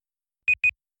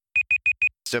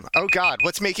system. Oh God,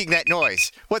 what's making that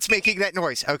noise? What's making that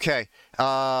noise? Okay.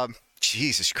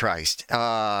 Jesus Christ.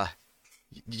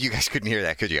 You guys couldn't hear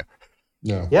that, could you?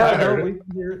 No. Yeah, no, we can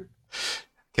hear it.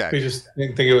 Okay. We just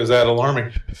didn't think it was that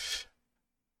alarming.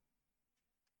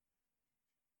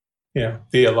 Yeah,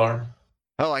 the alarm.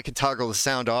 Oh, I can toggle the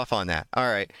sound off on that. All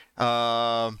right.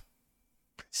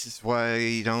 This is why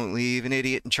you don't leave an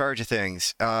idiot in charge of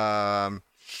things.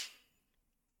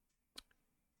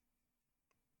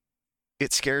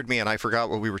 It scared me, and I forgot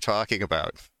what we were talking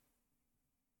about.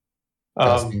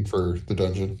 Asking for the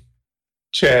dungeon.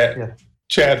 Chad would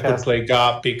Cast. play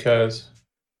GOP because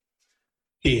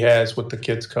he has what the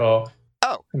kids call.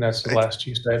 Oh. And that's the last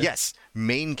you said. Yes,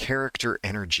 main character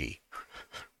energy.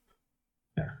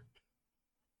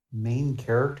 Main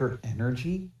character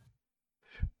energy?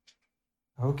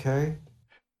 Okay.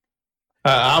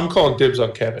 I'm calling dibs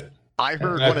on Kevin. I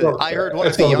heard And one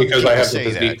of the young because people I have the say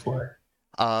physique that. for it.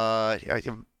 I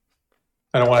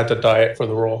I don't want to diet for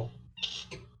the role.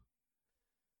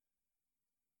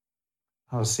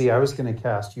 Oh, see, I was going to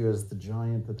cast you as the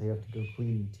giant that they have to go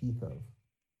clean the teeth of.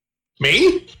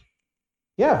 Me?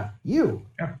 Yeah, you.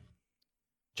 Yeah.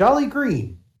 Jolly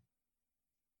Green.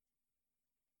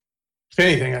 If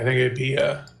anything, I think it'd be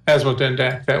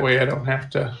Asmodendak. That way I don't have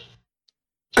to,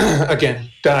 again,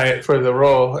 diet for the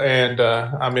role, and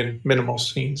I'm in minimal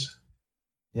scenes.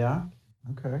 Yeah,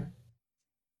 okay.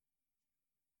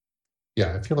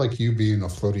 Yeah, I feel like you being a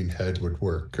floating head would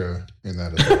work in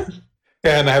that as well.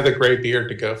 Yeah, and I have the gray beard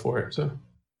to go for it. So.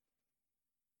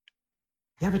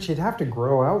 Yeah, but you'd have to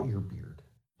grow out your beard.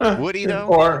 Would he, though?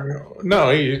 Or, no,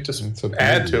 you just It's a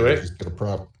add to you it. Just get a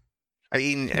prop. I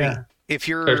mean, Yeah. if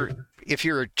you're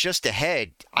just a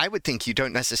head, I would think you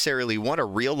don't necessarily want a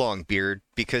real long beard,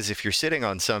 because if you're sitting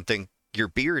on something, your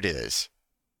beard is.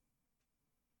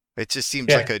 It just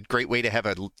seems like a great way to have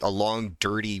a long,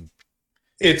 dirty.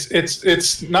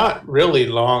 It's not really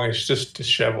long. It's just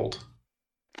disheveled.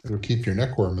 It'll keep your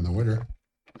neck warm in the winter.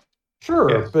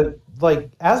 Sure, Yes. but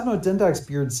like Asmodendak's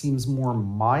beard seems more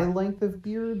my length of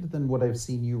beard than what I've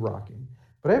seen you rocking.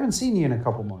 But I haven't seen you in a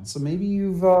couple months, so maybe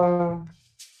you've let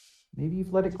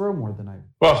it grow more than I.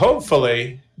 Well,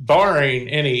 hopefully, barring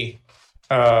any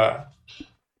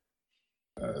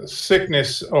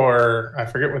sickness or I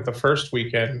forget what the first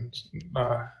weekend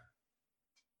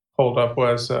hold up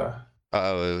was.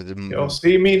 You'll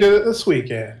see me this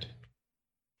weekend.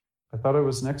 I thought it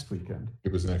was next weekend.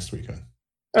 It was next weekend.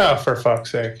 Oh, for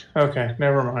fuck's sake. Okay,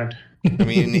 never mind. I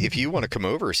mean, if you want to come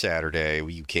over Saturday,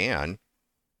 you can.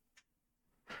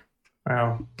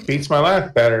 Wow, beats my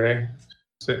last Saturday.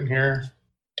 Sitting here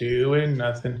doing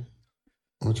nothing.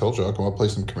 I told you I'll come up play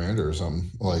some Commander or something.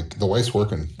 Like the wife's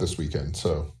working this weekend,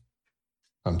 so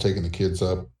I'm taking the kids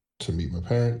up to meet my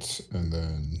parents, and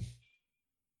then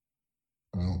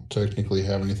I don't technically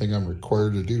have anything I'm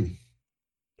required to do.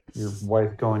 Your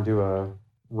wife going to a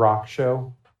rock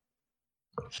show?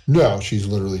 No, she's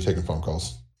literally taking phone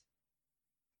calls.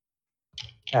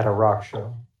 At a rock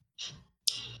show.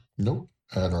 Nope,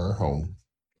 at our home.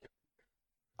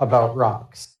 About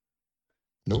rocks.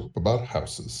 Nope, about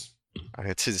houses.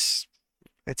 It's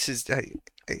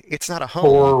not a home.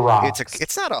 For rocks.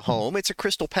 It's not a home. It's a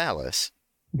crystal palace.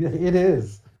 It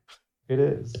is. It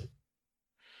is.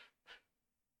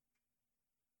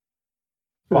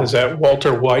 Is that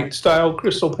Walter White style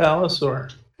Crystal Palace or?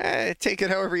 Take it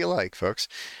however you like, folks.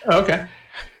 Okay.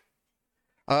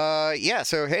 Yeah.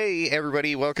 So hey,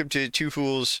 everybody, welcome to Two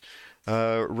Fools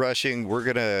Rushing. We're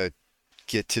gonna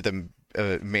get to the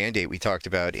mandate we talked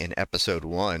about in episode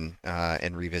 1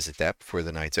 and revisit that before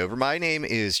the night's over. My name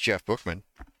is Jeff Bookman.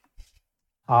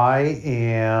 I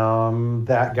am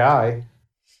that guy.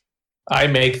 I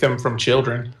make them from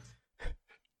children.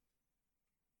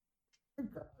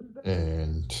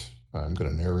 And I'm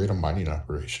going to narrate a mining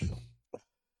operation.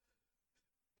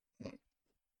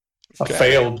 A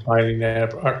failed mining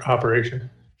operation.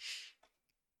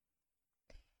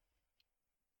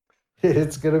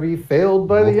 It's going to be failed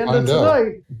by the end of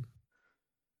tonight.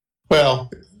 Well,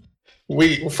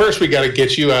 we got to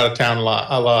get you out of town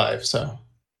alive. So,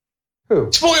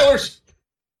 Who? spoilers.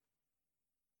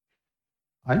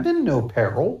 I'm in no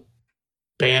peril.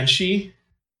 Banshee.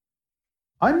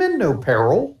 I'm in no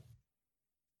peril.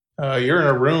 You're in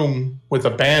a room with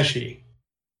a banshee.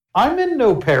 I'm in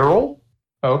no peril.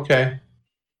 Okay.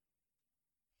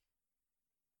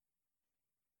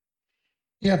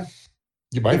 Yeah,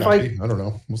 you might If not I- be. I don't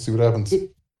know. We'll see what happens.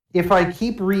 If I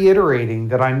keep reiterating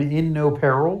that I'm in no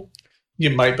peril, You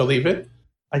might believe it.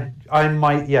 I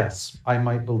might, yes, I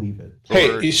might believe it. Hey,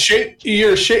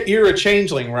 you're a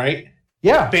changeling, right?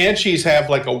 Yeah. Banshees have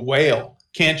like a whale.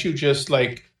 Can't you just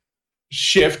like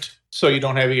shift so you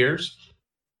don't have ears?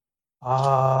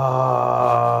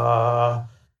 I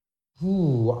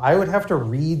would have to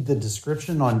read the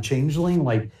description on Changeling.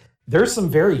 Like, there's some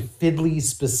very fiddly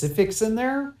specifics in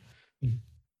there.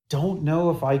 Don't know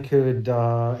if I could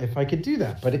do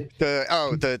that, but it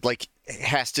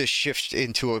has to shift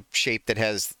into a shape that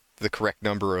has the correct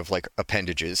number of like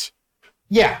appendages.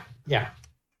 Yeah.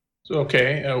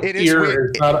 Okay, ear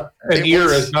is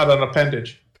not an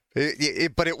appendage.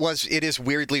 But it is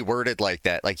weirdly worded like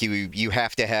that. Like you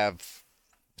have to have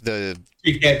you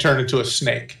can't turn into a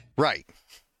snake. Right.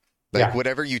 Like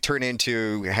whatever you turn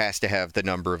into has to have the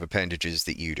number of appendages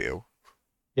that you do.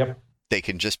 Yep. They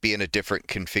can just be in a different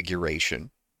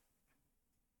configuration.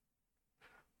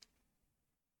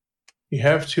 You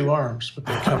have 2 arms, but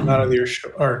they come out of your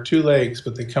or 2 legs,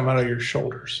 but they come out of your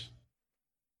shoulders.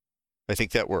 I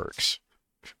think that works.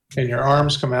 And your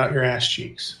arms come out your ass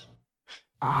cheeks.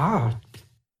 Why?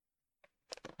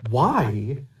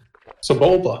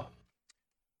 Sebulba.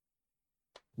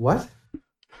 What?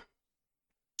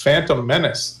 Phantom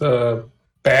Menace, the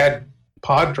bad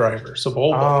pod driver,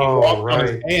 Sebulba. Oh, he walked right. on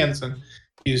his hands and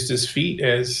used his feet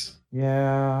as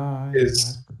I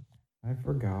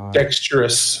forgot.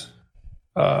 dexterous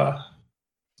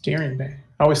steering thing.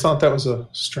 I always thought that was a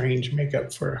strange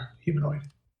makeup for a humanoid.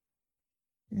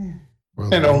 Yeah.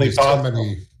 Well, And only so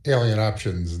many alien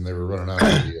options, and they were running out of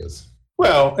ideas.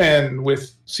 Well, and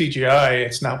with CGI,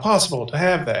 it's now possible to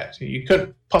have that. You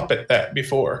couldn't puppet that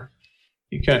before.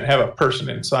 You couldn't have a person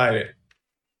inside it.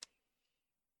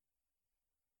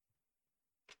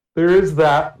 There is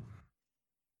that.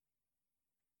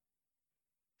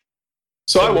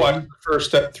 So I watched the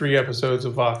first 3 episodes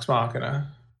of Vox Machina.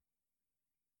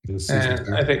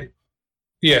 And I think,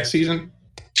 season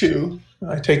 2.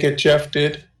 I take it Jeff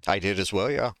did. I did as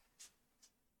well, yeah.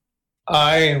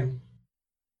 I'm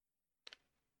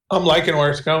liking where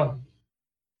it's going.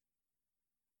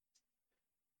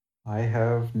 I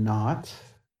have not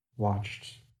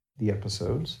watched the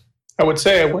episodes. I would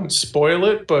say I wouldn't spoil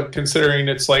it, but considering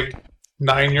it's like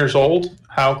 9 years old,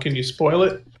 how can you spoil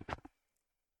it?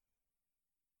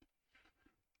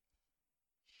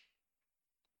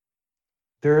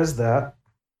 There is that.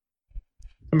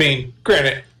 I mean,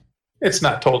 granted, it's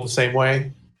not told the same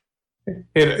way.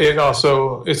 It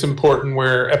also is important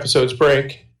where episodes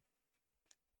break,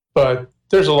 but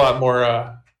there's a lot more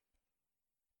a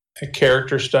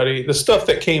character study. The stuff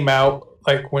that came out,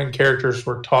 like when characters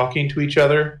were talking to each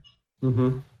other,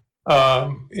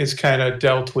 is kind of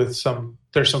dealt with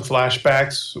there's some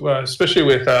flashbacks, especially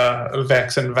with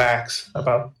Vex and Vax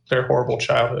about their horrible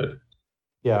childhood.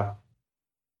 Yeah.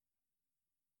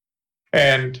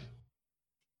 And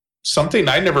something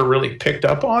I never really picked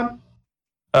up on,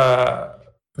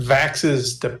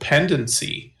 Vax's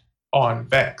dependency on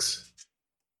Vex.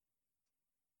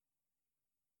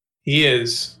 He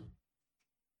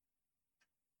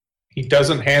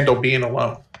doesn't handle being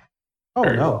alone. Oh,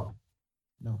 Very no. well.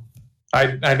 No.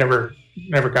 I never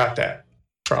got that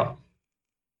from,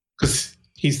 because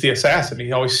he's the assassin.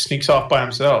 He always sneaks off by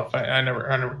himself. I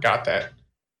never got that.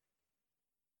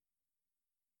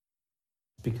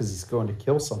 Because he's going to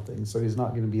kill something, so he's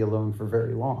not going to be alone for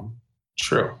very long.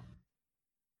 True.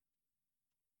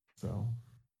 So.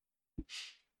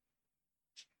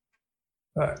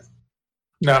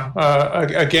 No.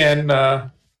 Again,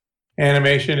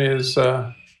 animation is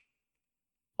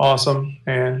awesome,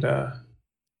 and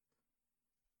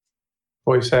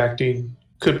voice acting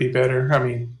could be better. I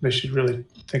mean, they should really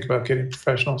think about getting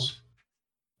professionals.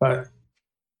 But,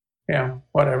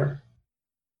 whatever.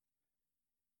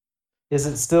 Is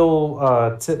it still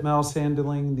Titmouse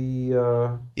handling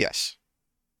the... Yes.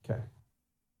 Okay.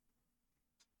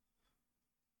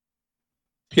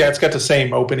 Yeah, it's got the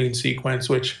same opening sequence,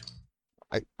 which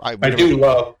I do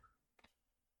love.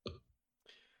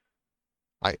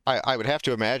 I would have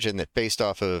to imagine that based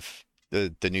off of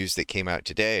the news that came out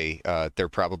today, they're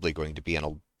probably going to be in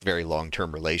a very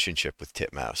long-term relationship with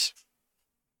Titmouse.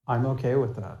 I'm okay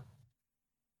with that.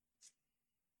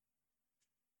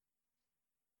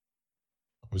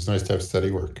 It was nice to have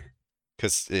steady work.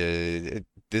 Because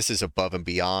this is above and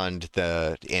beyond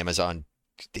the Amazon.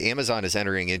 Amazon is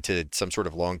entering into some sort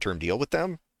of long-term deal with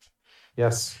them.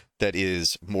 Yes. That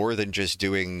is more than just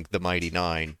doing the Mighty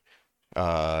Nine.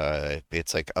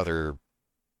 It's like other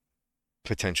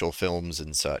potential films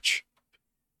and such.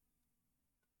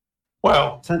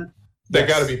 Well, they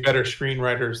got to be better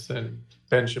screenwriters than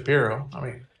Ben Shapiro. I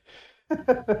mean,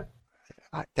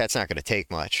 that's not going to take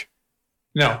much.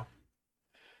 No.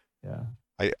 Yeah.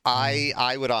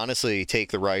 I would honestly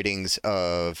take the writings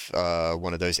of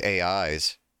one of those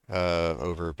AIs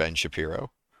over Ben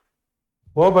Shapiro.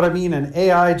 Well, but I mean, an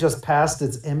AI just passed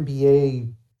its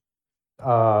MBA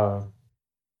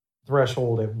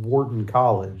threshold at Wharton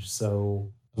College,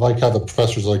 so I like how the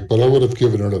professor's like, but I would have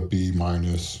given it a B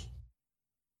minus.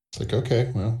 It's like,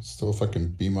 okay, well, still a fucking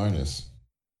B minus.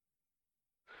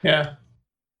 Yeah.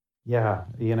 yeah,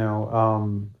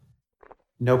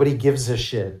 nobody gives a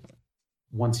shit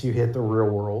once you hit the real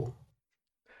world.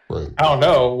 Right. I don't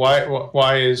know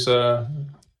why is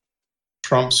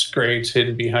Trump's grades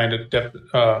hidden behind a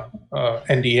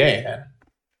NDA then,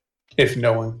 if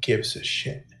no one gives a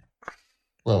shit.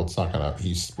 Well, it's not gonna.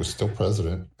 He was still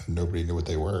president, and nobody knew what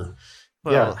they were.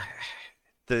 Well,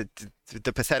 the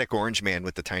pathetic orange man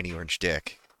with the tiny orange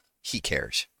dick, he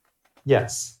cares.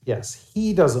 Yes.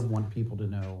 He doesn't want people to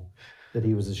know that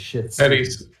he was a shit. That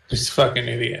he's a fucking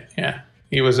idiot. Yeah.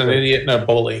 He was an idiot and a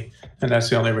bully, and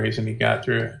that's the only reason he got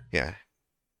through it. Yeah.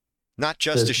 Not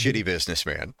just a shitty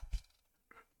businessman.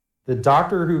 The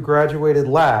doctor who graduated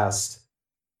last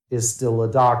is still a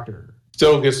doctor.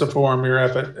 Still gets to perform your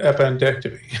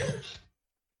appendectomy.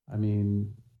 I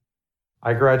mean,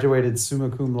 I graduated summa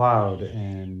cum laude,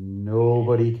 and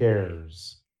nobody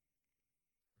cares.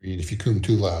 If you cum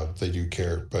too loud, they do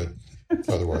care, but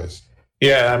otherwise.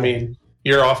 Yeah, I mean,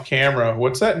 you're off camera.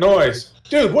 What's that noise?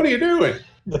 Dude, what are you doing?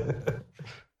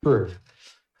 True.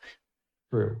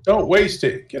 Don't waste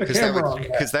it. Get a camera on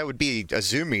that. Because that would be a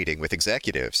Zoom meeting with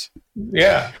executives.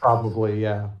 Yeah. Probably,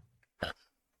 yeah.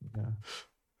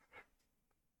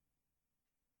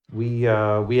 We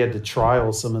had to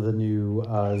trial some of the new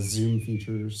Zoom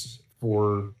features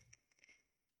for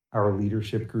our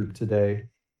leadership group today,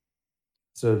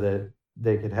 so that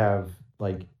they could have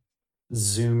like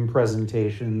Zoom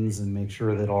presentations and make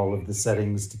sure that all of the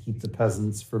settings to keep the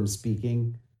peasants from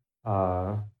speaking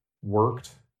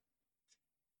worked.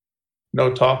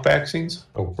 No talk vaccines?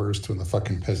 Oh, worst when the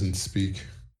fucking peasants speak.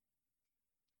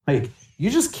 Like, you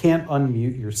just can't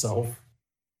unmute yourself.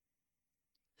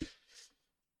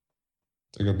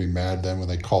 They're gonna be mad then when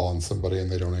they call on somebody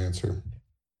and they don't answer.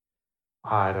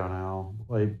 I don't know.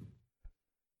 Like,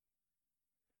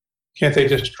 can't they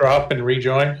just drop and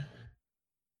rejoin?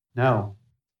 No.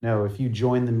 If you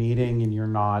join the meeting and you're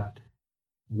not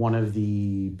one of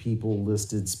the people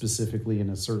listed specifically in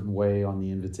a certain way on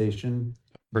the invitation,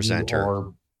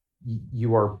 presenter,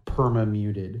 you are perma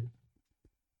muted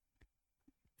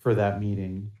for that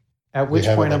meeting. At which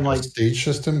point I'm like, stage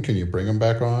system. Can you bring them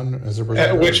back on as a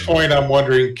presenter? At which point I'm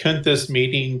wondering, couldn't this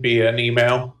meeting be an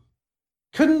email?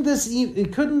 Couldn't this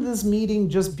meeting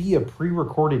just be a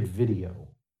pre-recorded video?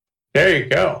 There you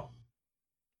go.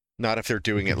 Not if they're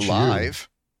doing it live.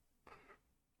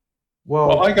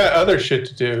 Well, I got other shit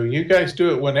to do. You guys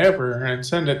do it whenever and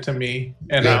send it to me,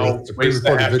 and I'll waste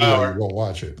the half hour. You won't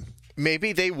watch it.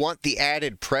 Maybe they want the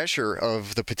added pressure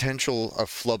of the potential of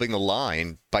flubbing the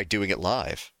line by doing it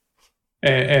live.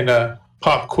 And a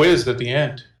pop quiz at the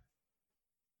end.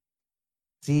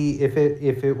 See, if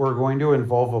it were going to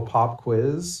involve a pop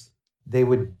quiz, they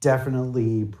would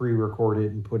definitely pre-record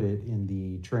it and put it in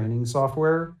the training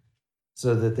software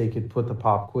so that they could put the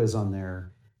pop quiz on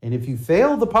there. And if you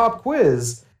fail the pop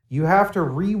quiz, you have to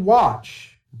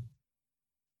re-watch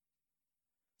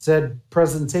said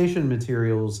presentation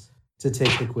materials to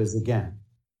take the quiz again.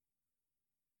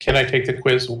 Can I take the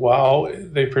quiz while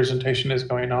the presentation is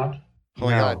going on? Oh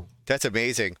my God, that's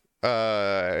amazing.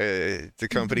 The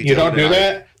company you don't do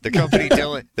that. The company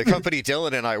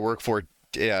Dylan and I work for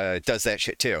does that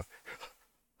shit too.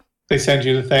 They send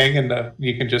you the thing, and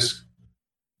you can just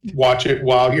watch it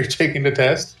while you're taking the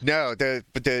test. No,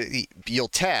 you'll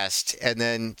test and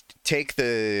then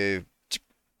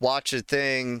watch a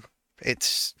thing.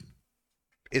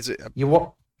 You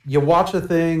watch a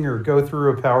thing or go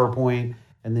through a PowerPoint,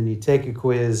 and then you take a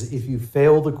quiz. If you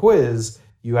fail the quiz,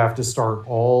 you have to start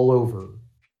all over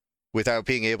without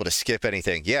being able to skip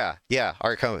anything. Yeah.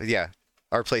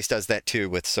 Our place does that too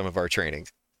with some of our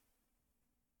trainings.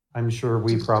 I'm sure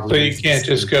we probably. So you can't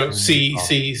just go C.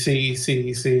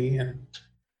 And...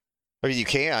 I mean, you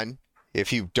can,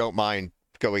 if you don't mind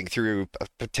going through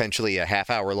potentially a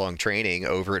half-hour-long training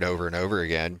over and over and over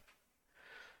again,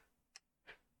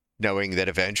 knowing that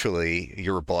eventually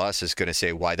your boss is going to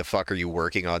say, "Why the fuck are you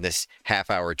working on this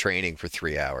half-hour training for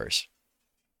 3 hours?"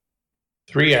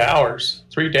 3 hours,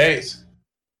 3 days.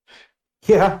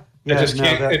 Yeah.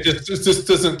 It just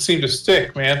doesn't seem to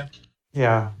stick, man.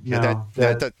 Yeah.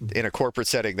 That in a corporate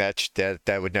setting, that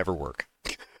would never work.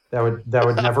 That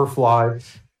would never fly.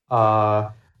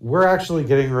 We're actually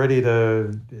getting ready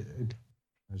to.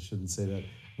 I shouldn't say that.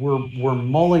 We're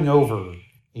mulling over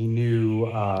a new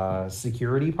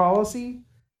security policy.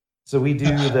 So we do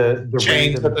the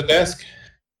chains at the desk.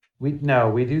 We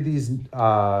do these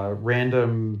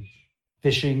random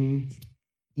phishing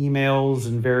emails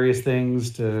and various things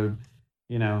to,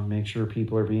 make sure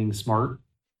people are being smart.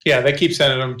 Yeah, they keep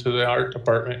sending them to the art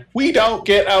department. We don't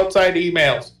get outside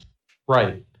emails.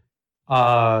 Right.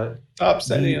 Stop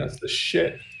sending us the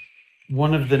shit.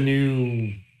 One of the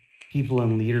new people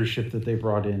in leadership that they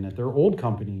brought in at their old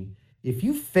company, if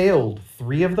you failed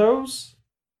 3 of those,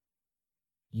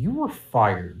 you were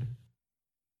fired.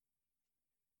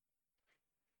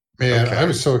 Man, Okay. I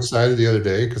was so excited the other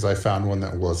day because I found one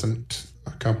that wasn't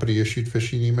a company issued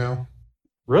phishing email.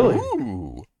 Really?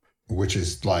 Ooh. Which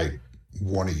is like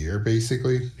one a year,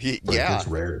 basically. Yeah. It's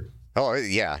rare. Oh,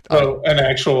 yeah. Oh, an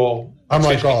actual. I'm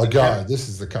like, oh God, this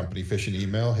is the company phishing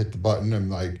email. Hit the button. I'm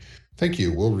like, thank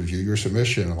you. We'll review your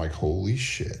submission. I'm like, holy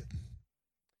shit.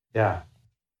 Yeah.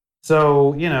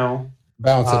 So,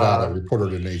 balance it out. I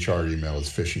reported an HR email as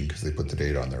phishing because they put the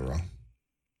date on there wrong.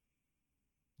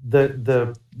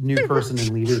 The new person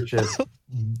in leadership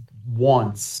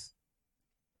wants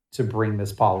to bring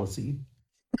this policy.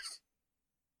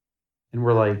 And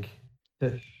we're like,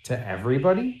 to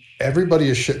everybody? Everybody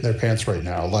is shitting their pants right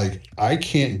now. Like, I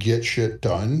can't get shit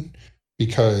done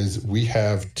because we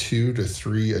have 2 to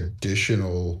 3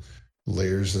 additional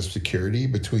layers of security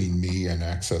between me and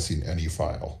accessing any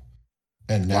file.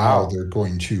 And now they're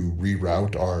going to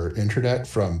reroute our internet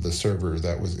from the server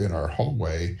that was in our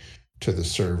hallway to the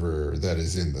server that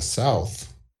is in the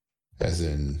south, as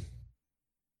in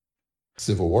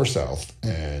Civil War South.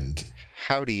 And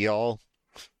howdy, y'all.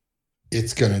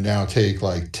 It's going to now take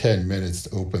like 10 minutes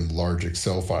to open large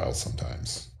Excel files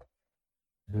sometimes.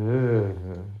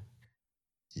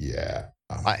 Yeah.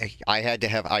 I had to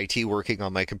have IT working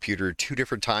on my computer 2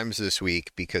 different times this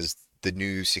week because the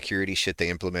new security shit they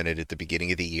implemented at the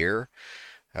beginning of the year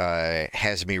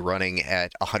has me running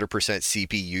at 100%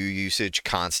 CPU usage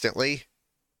constantly.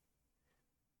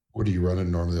 What are you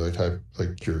running normally?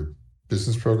 Like your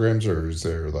business programs, or is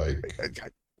there like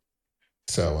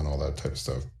Excel and all that type of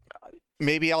stuff?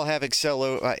 Maybe I'll have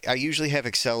Excel. I usually have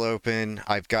Excel open.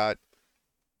 I've got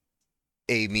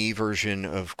a me version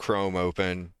of Chrome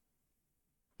open,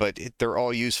 but they're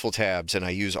all useful tabs, and I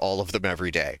use all of them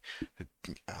every day.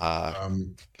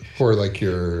 For like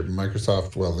your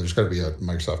Microsoft, well, there's got to be a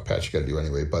Microsoft patch you got to do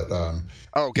anyway. But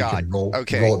oh god, roll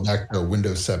it back to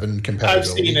Windows 7 compatibility.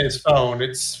 I've seen his phone;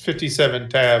 it's 57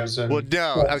 tabs. And well,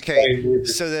 no, okay.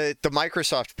 So the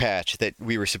Microsoft patch that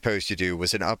we were supposed to do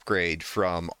was an upgrade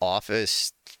from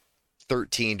Office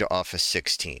 13 to Office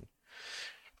 16.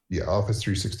 Yeah, Office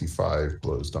 365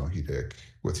 blows donkey dick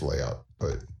with layout,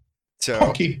 but.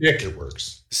 So it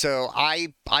works. So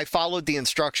I followed the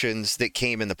instructions that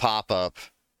came in the pop-up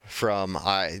from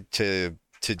to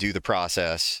do the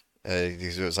process.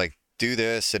 It was like, do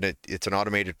this, and it's an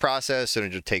automated process, and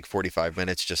it'll take 45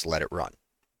 minutes. Just let it run.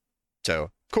 So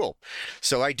cool.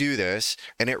 So I do this,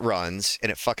 and it runs,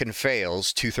 and it fucking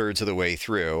fails 2/3 of the way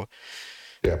through.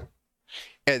 Yeah.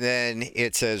 And then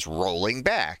it says rolling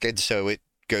back, and so it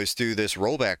goes through this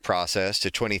rollback process to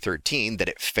 2013 that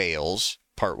it fails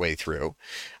partway through.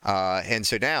 And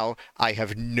so now I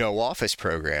have no Office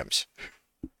programs.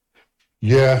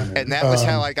 Yeah. And that was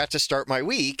how I got to start my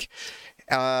week.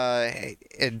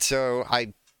 And so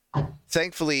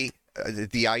thankfully,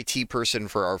 the IT person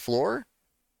for our floor,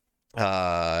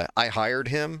 I hired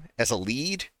him as a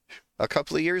lead a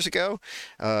couple of years ago,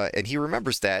 and he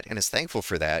remembers that and is thankful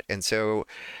for that. And so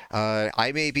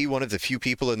I may be one of the few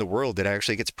people in the world that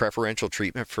actually gets preferential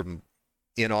treatment from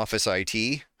in-office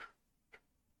IT.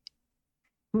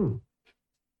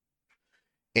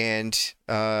 And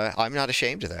I'm not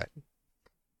ashamed of that.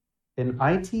 An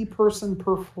IT person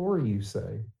per floor, you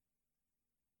say?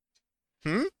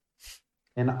 An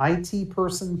IT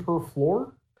person per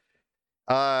floor?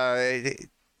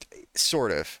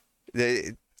 Sort of.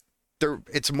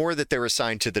 It's more that they're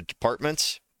assigned to the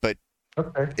departments, but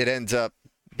it ends up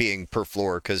being per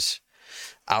floor because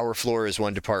our floor is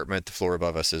one department, the floor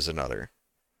above us is another.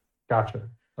 Gotcha.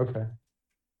 Okay.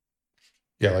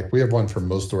 Yeah, like we have one for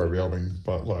most of our building,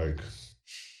 but like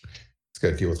it's got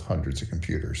to deal with hundreds of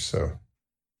computers. So,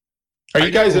 are you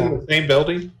guys in the same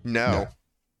building? No.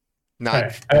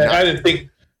 Not. I didn't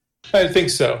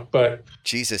think so. But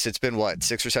Jesus, it's been what,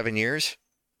 6 or 7 years?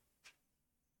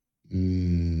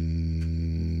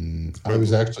 I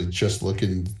was actually just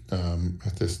looking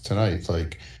at this tonight.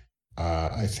 Like,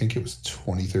 I think it was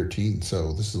 2013.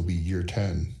 So this will be year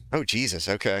 10. Oh Jesus.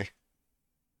 Okay.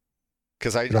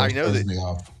 Because I know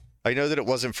that it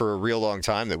wasn't for a real long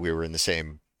time that we were in the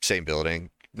same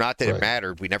building. Not that it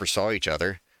mattered. We never saw each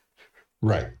other.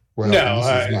 Right. Well,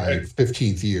 this is my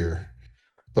 15th year,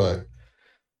 but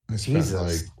I spent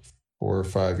like 4 or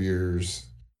 5 years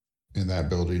in that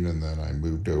building, and then I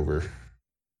moved over.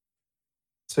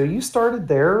 So you started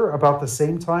there about the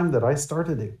same time that I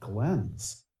started at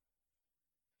Glenn's.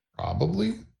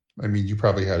 Probably. I mean, you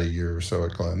probably had a year or so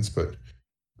at Glenn's, but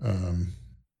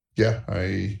yeah,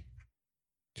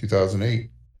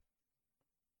 2008.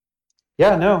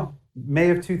 Yeah, no, May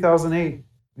of 2008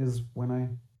 is when I.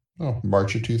 Oh,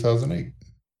 March of 2008.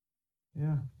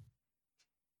 Yeah.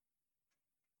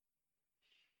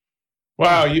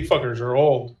 Wow, you fuckers are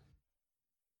old.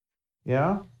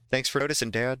 Yeah. Thanks for noticing,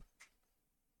 Dad.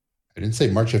 I didn't say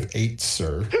March of 8,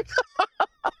 sir.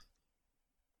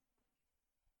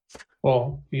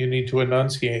 Well, you need to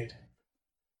enunciate.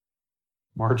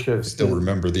 March of. I still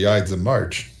remember the Ides of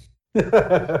March.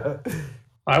 I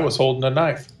was holding a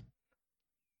knife.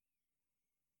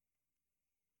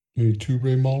 You too,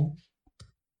 Raymond?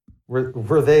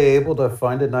 Were they able to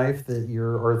find a knife that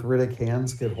your arthritic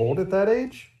hands could hold at that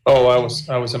age? Oh, I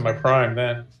was in my prime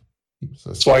then.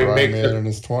 That's why you make man in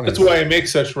his 20s. That's why I make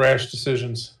such rash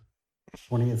decisions.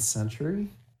 20th century?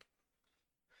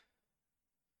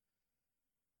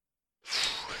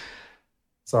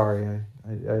 Sorry,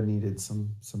 I needed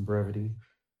some brevity.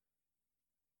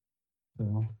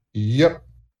 So. Yep.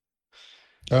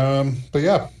 But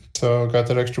yeah, so got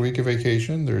that extra week of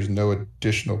vacation. There's no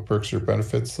additional perks or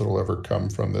benefits that'll ever come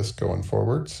from this going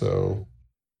forward. So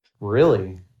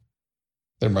really,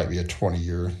 there might be a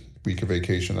 20-year week of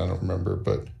vacation. I don't remember,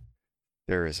 but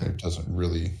there isn't. It doesn't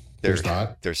really. There's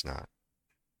not. There's not.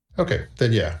 Okay,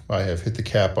 then yeah, I have hit the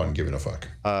cap on giving a fuck.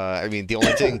 I mean, the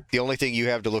only thing you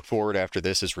have to look forward after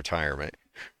this is retirement.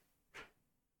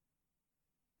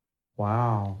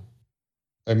 Wow.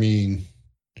 I mean,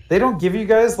 they don't give you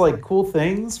guys like cool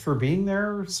things for being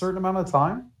there a certain amount of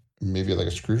time? Maybe like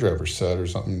a screwdriver set or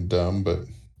something dumb, but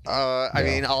I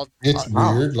mean, it's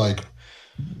weird. Like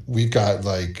we've got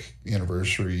like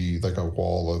anniversary, like a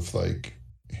wall of like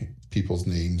people's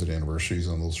names and anniversaries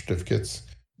on those certificates.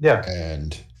 Yeah.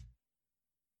 And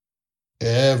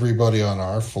everybody on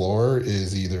our floor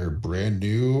is either brand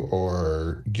new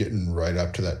or getting right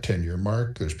up to that 10-year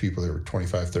mark. There's people that were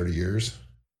 25, 30 years.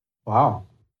 Wow.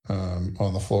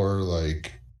 On the floor,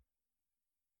 like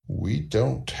we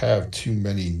don't have too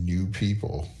many new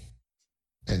people.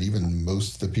 And even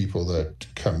most of the people that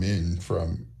come in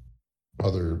from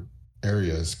other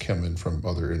areas come in from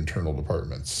other internal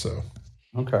departments. So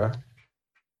okay.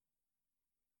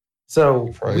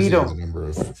 So we don't the number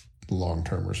of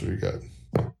long-termers we got.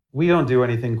 We don't do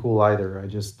anything cool either.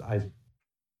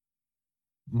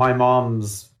 My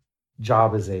mom's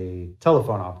job as a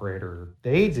telephone operator,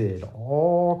 they did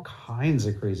all kinds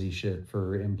of crazy shit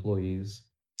for employees.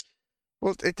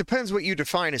 Well, it depends what you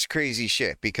define as crazy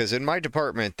shit, because in my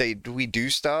department, we do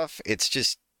stuff. It's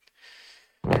just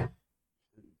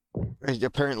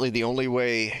apparently the only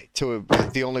way to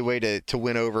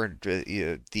win over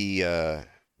the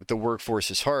workforce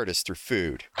is hard is through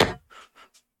food.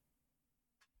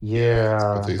 Yeah,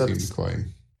 that's what they seem to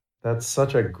claim. That's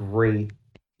such a great,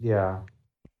 yeah.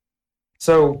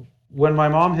 So when my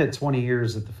mom hit 20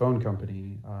 years at the phone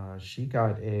company, she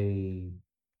got a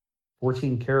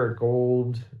 14-karat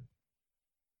gold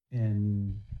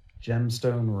and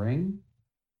gemstone ring.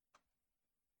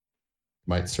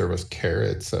 Might serve us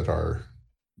carrots at our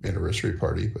anniversary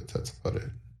party, but that's about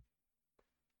it.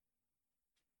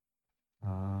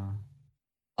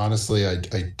 Honestly, I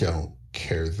don't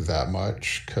care that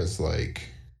much because, like,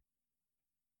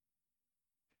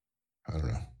 I don't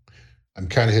know. I'm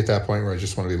kind of hit that point where I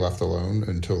just want to be left alone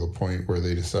until the point where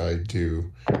they decide to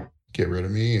get rid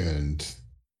of me, and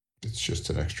it's just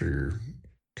an extra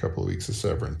couple of weeks of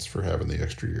severance for having the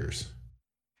extra years.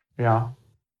 Yeah.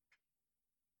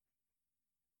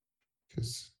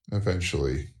 Because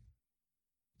eventually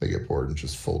they get bored and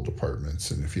just fold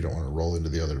departments, and if you don't want to roll into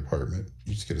the other department,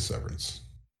 you just get a severance.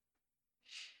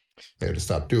 They had to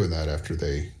stop doing that after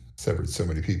they severed so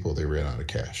many people they ran out of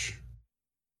cash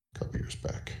a couple years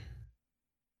back.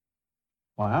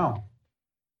 Wow.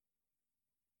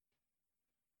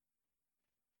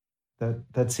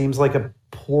 That seems like a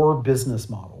poor business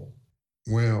model.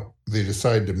 Well, they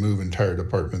decided to move entire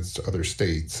departments to other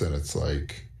states, and it's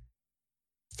like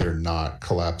they're not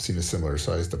collapsing a similar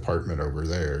sized department over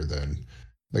there, then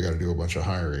they got to do a bunch of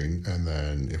hiring. And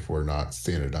then if we're not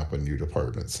standing up a new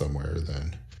department somewhere,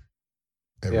 then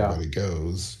everybody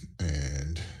goes.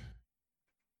 And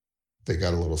they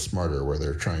got a little smarter where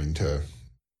they're trying to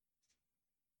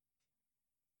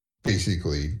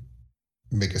basically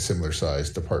make a similar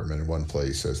sized department in one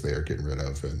place as they are getting rid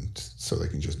of, and so they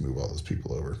can just move all those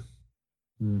people over.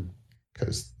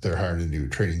 Because they're hiring a new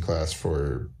training class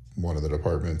for one of the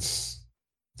departments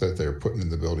that they're putting in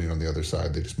the building on the other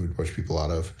side. They just moved a bunch of people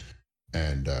out of,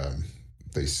 and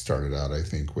they started out, I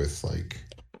think, with like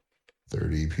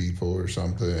 30 people or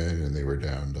something, and they were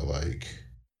down to like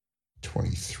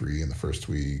 23 in the first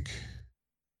week.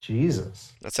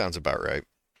 Jesus. That sounds about right.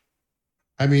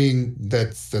 I mean,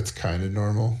 that's kind of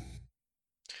normal.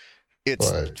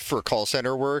 It's for call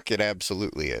center work. It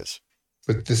absolutely is.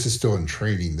 But this is still in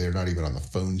training. They're not even on the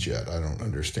phones yet. I don't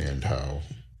understand how.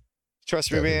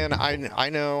 Trust me, man. I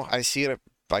know. I see it.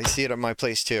 I see it at my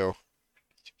place too.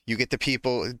 You get the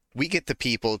people. We get the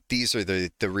people. These are the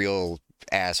real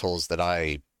assholes that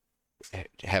I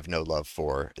have no love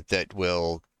for. That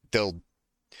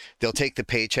they'll take the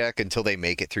paycheck until they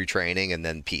make it through training and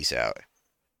then peace out.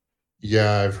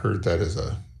 Yeah, I've heard that as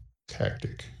a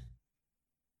tactic.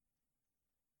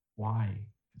 Why?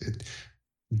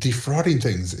 Defrauding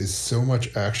things is so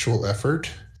much actual effort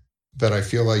that I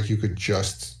feel like you could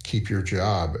just keep your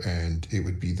job and it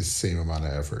would be the same amount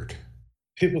of effort.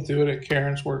 People do it at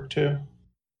Karen's work too.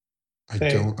 I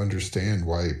don't understand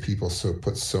why people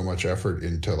put so much effort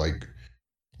into like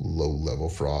low level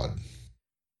fraud.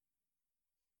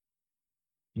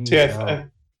 Yeah.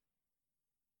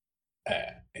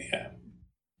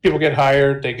 People get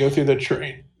hired, they go through the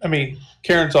train. I mean,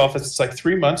 Karen's office, it's like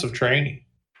 3 months of training.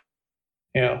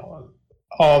 You know,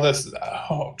 all this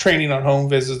training on home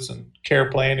visits and care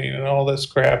planning and all this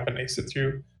crap, and they sit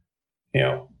through, you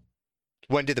know.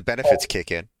 When did the benefits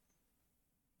kick in?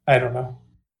 I don't know.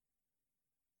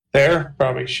 They're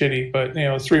probably shitty, but,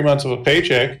 3 months of a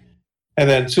paycheck. And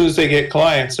then as soon as they get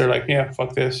clients, they're like, yeah,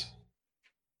 fuck this.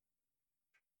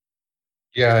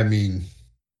 Yeah, I mean,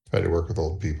 if I had to work with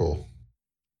old people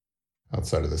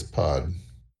outside of this pod.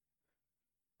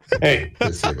 Hey.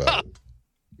 They say about it.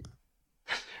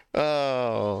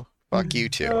 Oh, fuck you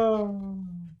too. Oh,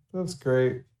 that's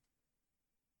great.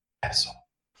 Asshole.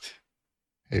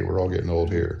 Hey, we're all getting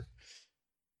old here.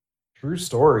 True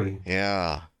story.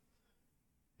 Yeah.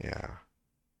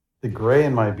 The gray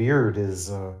in my beard is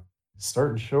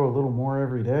starting to show a little more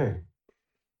every day.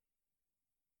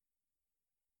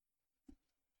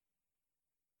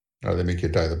 They make you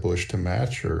dye the bush to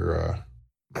match, or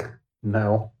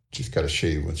No. just got to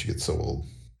shave once you get so old?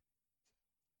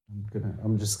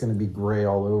 I'm just gonna be gray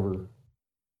all over.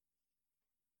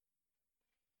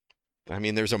 I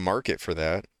mean, there's a market for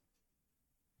that.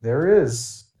 There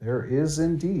is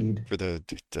indeed. For the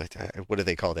what do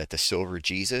they call that? The silver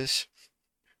Jesus?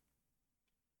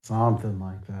 Something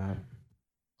like that.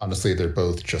 Honestly, they're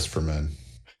both just for men.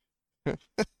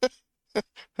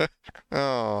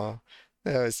 Oh,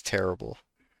 that was terrible.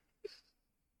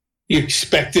 You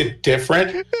expected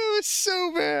different? It was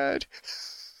so bad.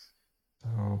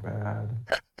 So bad.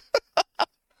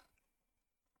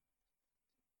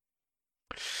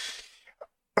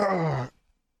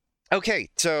 Okay,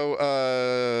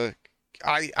 so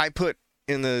I put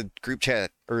in the group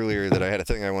chat earlier that I had a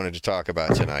thing I wanted to talk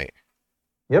about tonight.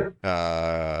 Yep.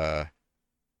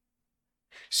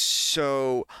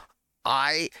 So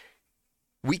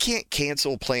we can't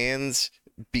cancel plans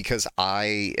because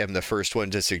I am the first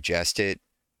one to suggest it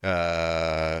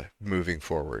moving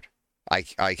forward.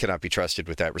 I cannot be trusted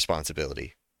with that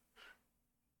responsibility.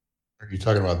 Are you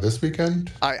talking about this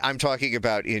weekend? I'm talking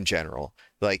about in general.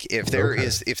 Like if there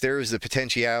is the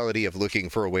potentiality of looking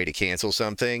for a way to cancel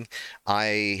something,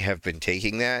 I have been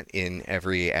taking that in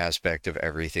every aspect of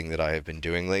everything that I have been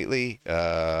doing lately,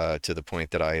 to the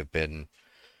point that I have been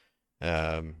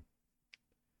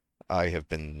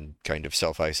kind of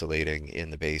self-isolating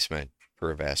in the basement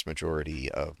for a vast majority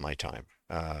of my time.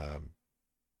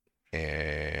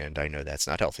 And I know that's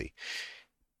not healthy.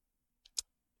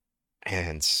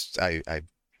 And I've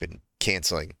been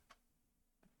canceling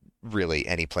really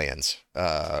any plans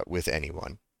with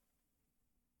anyone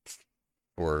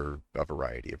for a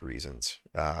variety of reasons.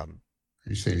 Are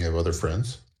you saying you have other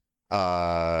friends?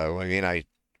 Well, I mean,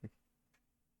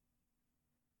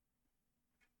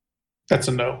 That's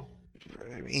a no.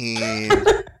 I mean,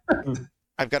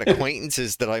 I've got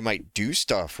acquaintances that I might do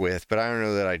stuff with, but I don't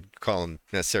know that I'd call them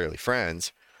necessarily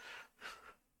friends.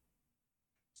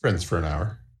 Friends for an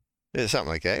hour. Yeah, something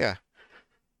like that, yeah.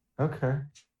 Okay.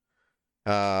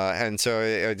 And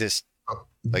so I just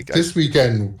like this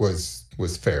weekend was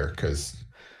fair because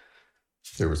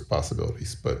there was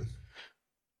possibilities, but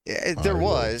yeah, there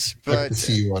was. But I can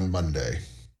see you on Monday.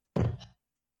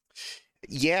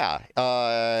 Yeah,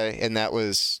 and that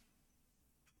was.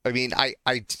 I mean, I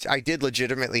did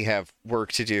legitimately have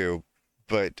work to do,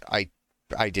 but I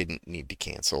didn't need to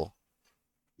cancel.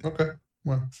 Okay,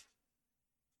 well,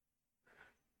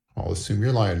 I'll assume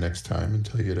you're lying next time and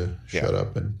tell you to shut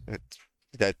up. And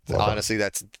that honestly,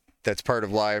 that's That's part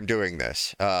of why I'm doing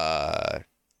this.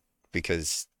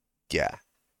 Because, yeah.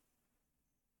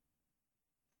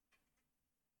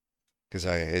 Because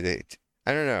I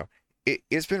don't know.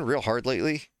 It's been real hard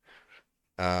lately.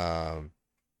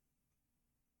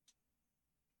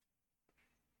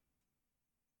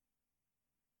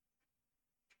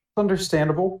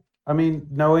 Understandable. I mean,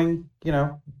 knowing,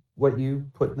 what you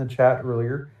put in the chat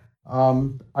earlier,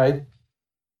 I,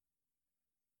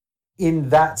 in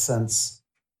that sense,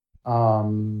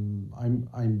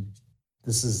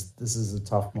 this is a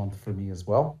tough month for me as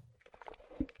well.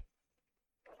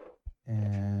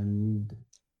 And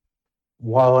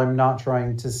while I'm not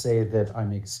trying to say that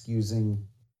I'm excusing,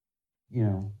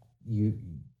 you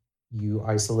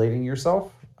isolating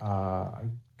yourself, I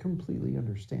completely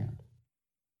understand.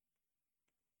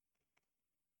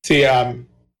 See, I'm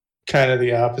kind of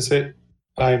the opposite.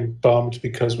 I'm bummed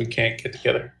because we can't get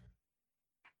together.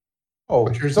 Oh,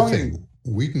 but here's the thing.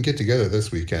 We can get together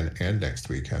this weekend and next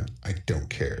weekend. I don't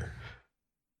care.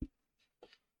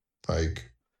 Like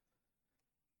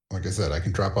I said, I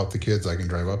can drop off the kids. I can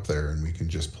drive up there and we can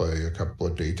just play a couple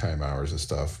of daytime hours of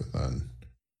stuff and then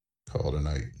call it a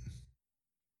night.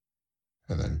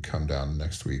 And then come down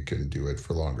next week and do it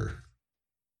for longer.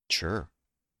 Sure.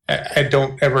 I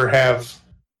don't ever have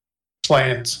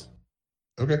plans.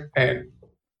 Okay. And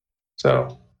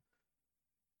so.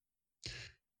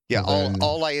 Yeah,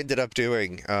 all I ended up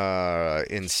doing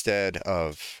instead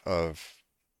of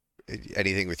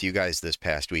anything with you guys this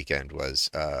past weekend was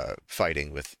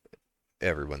fighting with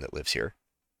everyone that lives here.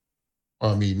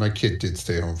 Well, I mean, my kid did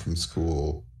stay home from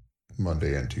school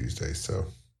Monday and Tuesday, so.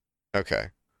 Okay.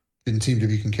 Didn't seem to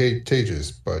be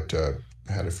contagious, but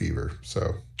had a fever,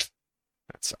 so.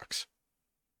 That sucks.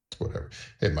 Whatever.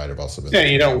 It might have also been. Yeah,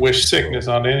 you don't wish sickness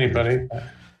on anybody.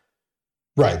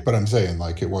 Right, but I'm saying,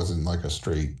 like, it wasn't like a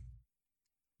straight,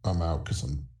 I'm out because I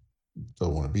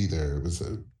don't want to be there. It was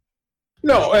a.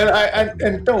 No,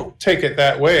 and don't take it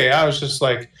that way. I was just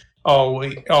like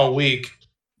all week,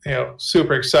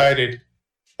 super excited,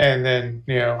 and then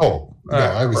Oh no,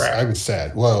 I was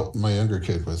sad. Well, my younger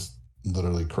kid was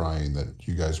literally crying that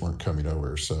you guys weren't coming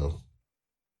over. So.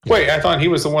 Wait, I thought he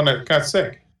was the one that got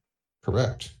sick.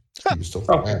 Correct. He was still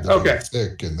mad that he got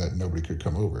sick and that nobody could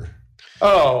come over.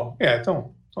 Oh yeah,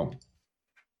 don't.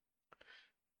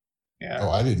 Yeah. Oh,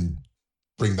 I didn't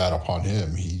bring that upon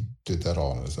him. He did that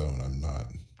all on his own.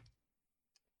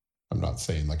 I'm not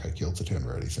saying like I guilted him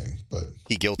or anything, but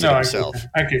he guilted himself.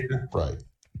 I get that. Right.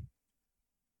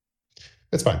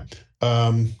 It's fine.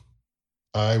 I'll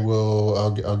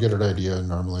get an idea.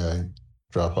 Normally I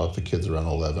drop off the kids around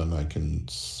 11. I can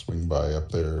swing by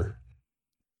up there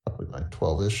probably by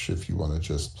 12-ish if you want to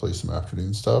just play some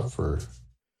afternoon stuff, or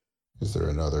is there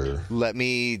another? Let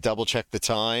me double check the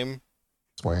time.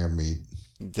 Swam meet.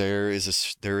 There is a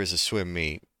swim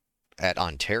meet at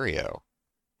Ontario,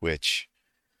 which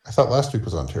I thought last week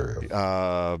was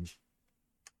Ontario.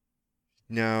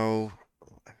 No,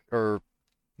 or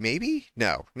maybe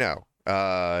no.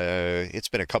 It's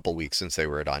been a couple weeks since they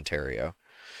were at Ontario.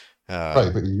 Right,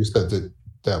 but you said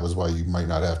that was why you might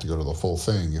not have to go to the full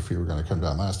thing if you were going to come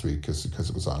down last week because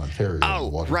it was on Ontario.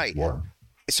 Oh, right.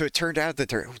 So it turned out that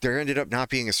there ended up not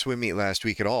being a swim meet last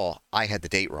week at all. I had the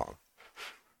date wrong.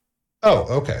 Oh,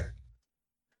 okay.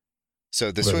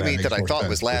 So the swim meet that I thought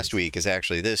was last week is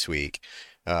actually this week.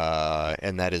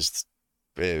 And that is,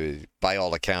 by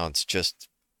all accounts, just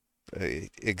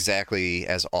exactly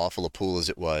as awful a pool as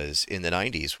it was in the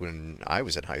 90s when I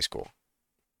was in high school.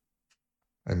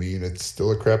 I mean, it's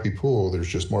still a crappy pool. There's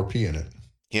just more pee in it.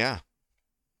 Yeah.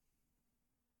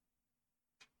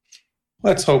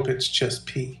 Let's hope it's just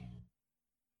pee.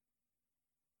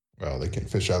 Well, they can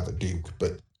fish out the Duke,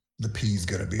 but the pee's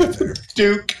going to be in there.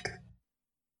 Duke.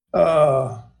 You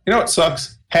know what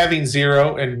sucks? Having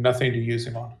zero and nothing to use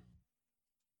him on.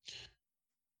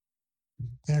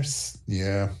 There's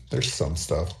some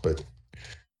stuff, but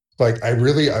like I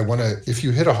want to, if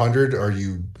you hit 100, are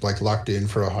you like locked in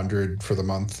for 100 for the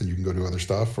month and you can go do other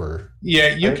stuff or?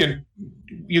 Yeah, you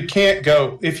can't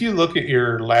go. If you look at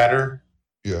your ladder.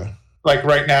 Yeah. Like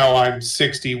right now I'm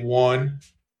 61,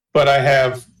 but I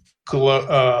have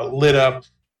lit up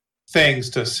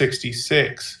things to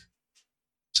 66.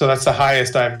 So that's the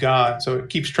highest I've gone. So it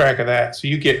keeps track of that. So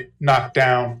you get knocked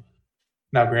down.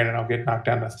 Now, granted, I'll get knocked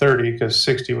down to 30 because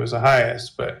 60 was the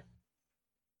highest. But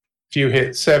if you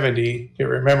hit 70, it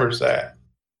remembers that.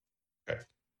 Okay.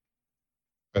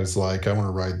 It's like I want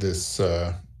to ride this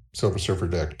Silver Surfer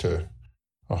deck to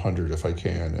 100 if I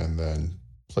can, and then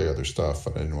play other stuff.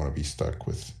 But I didn't want to be stuck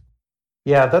with.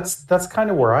 Yeah, that's kind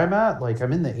of where I'm at. Like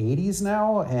I'm in the 80s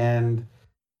now, and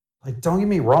Like, don't get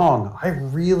me wrong, I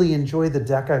really enjoy the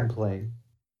deck I'm playing.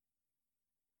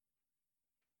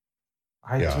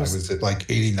 I was at like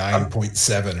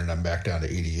 89.7 and I'm back down to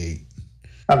 88.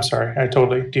 I'm sorry, I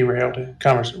totally derailed it.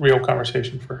 Real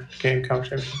conversation for game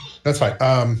conversation. That's fine.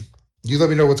 You let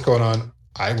me know what's going on.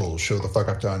 I will show the fuck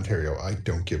up to Ontario. I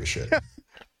don't give a shit.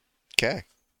 Okay.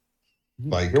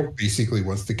 Like, basically,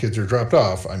 once the kids are dropped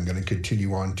off, I'm going to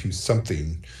continue on to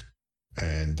something,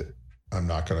 and I'm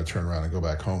not going to turn around and go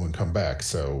back home and come back.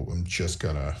 So I'm just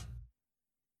going to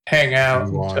hang out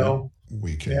until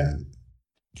we can,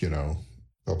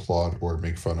 applaud or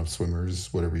make fun of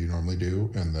swimmers, whatever you normally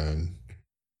do, and then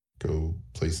go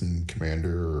play some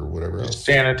Commander or whatever else.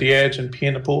 Stand at the edge and pee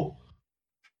in the pool.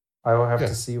 I will have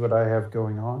to see what I have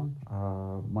going on.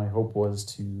 My hope was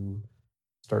to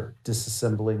start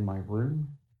disassembling my room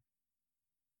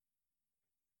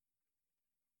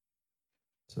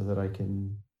so that I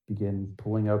can begin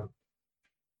pulling up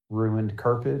ruined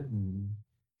carpet and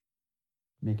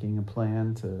making a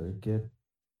plan to get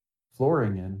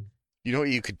flooring in. You know what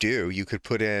you could do? You could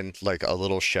put in like a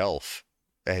little shelf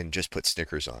and just put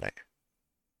Snickers on it.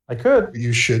 I could. What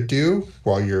you should do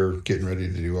while you're getting ready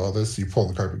to do all this, you pull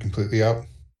the carpet completely out.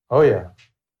 Oh, yeah.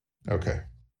 Okay.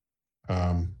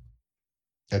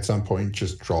 At some point,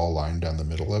 just draw a line down the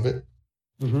middle of it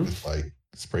with like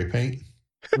spray paint.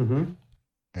 And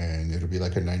it'll be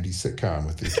like a 90s sitcom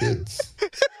with your kids.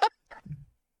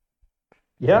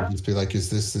 Yeah. And just be like, is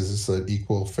this an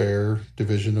equal, fair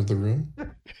division of the room?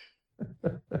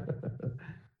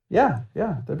 Yeah,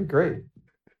 that'd be great.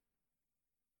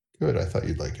 Good. I thought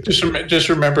you'd like it. Just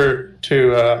remember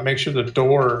to make sure the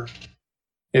door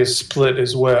is split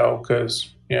as well, because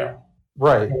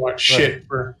right. You don't want shit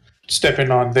for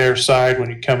stepping on their side when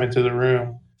you come into the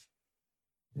room.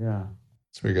 Yeah.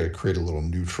 So we got to create a little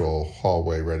neutral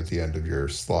hallway right at the end of your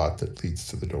slot that leads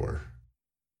to the door.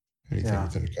 Anything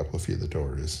within a couple of feet of the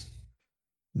door is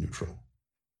neutral.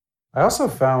 I also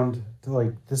found,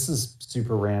 like, this is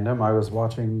super random. I was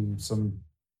watching some.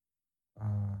 I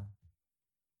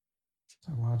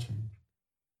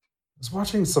was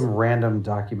watching some random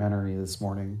documentary this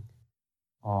morning,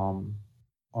 on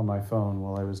my phone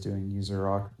while I was doing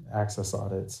user access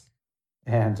audits,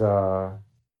 and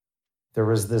there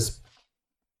was this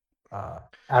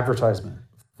advertisement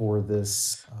for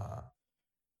this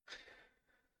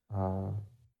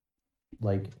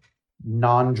like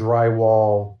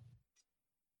non-drywall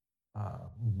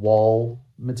wall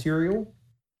material,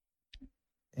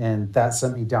 and that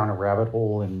sent me down a rabbit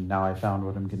hole, and now I found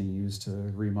what I'm going to use to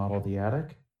remodel the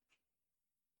attic.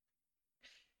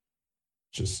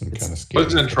 Just some kind of scary.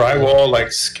 Wasn't drywall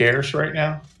like scarce right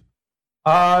now?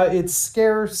 It's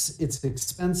scarce. It's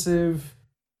expensive.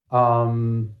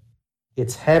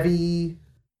 It's heavy.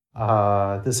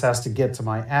 This has to get to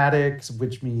my attic,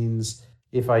 which means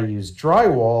if I use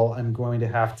drywall, I'm going to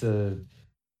have to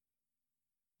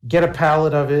get a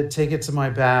pallet of it, take it to my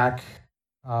back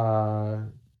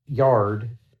yard,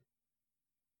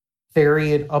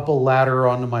 ferry it up a ladder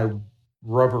onto my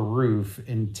rubber roof,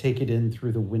 and take it in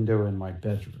through the window in my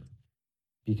bedroom,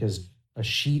 because a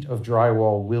sheet of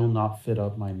drywall will not fit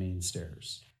up my main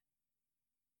stairs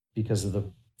because of the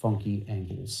funky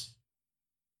angles.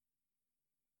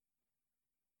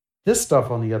 This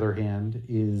stuff, on the other hand,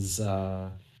 is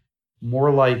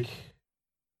more like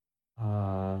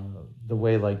the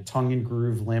way like tongue and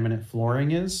groove laminate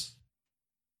flooring is.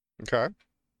 Okay.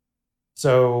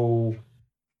 So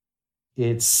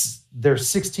they're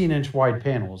 16-inch wide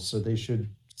panels, so they should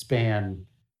span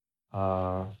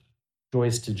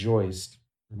joist to joist,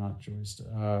 or not joist,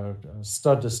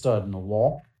 stud to stud in the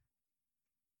wall.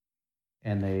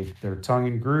 And they're tongue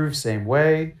and groove, same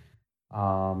way.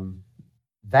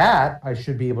 That I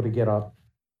should be able to get up.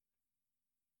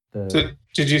 So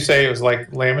did you say it was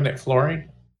like laminate flooring?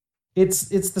 It's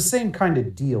the same kind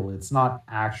of deal. It's not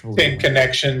actually same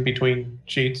connection between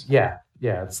sheets. Yeah.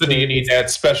 So do you need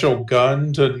that special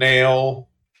gun to nail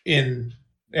in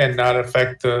and not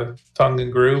affect the tongue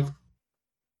and groove?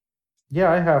 Yeah,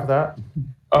 I have that.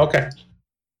 Okay.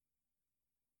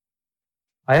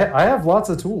 I have lots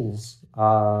of tools,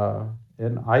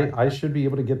 and I should be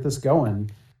able to get this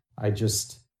going. I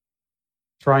just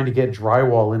trying to get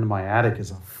drywall into my attic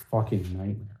is a fucking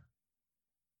nightmare.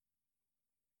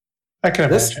 I can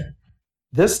imagine.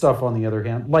 This stuff, on the other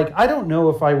hand, like, I don't know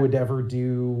if I would ever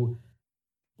do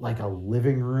like a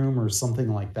living room or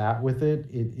something like that with it.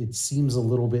 It seems a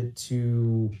little bit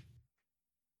too,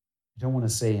 I don't want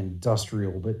to say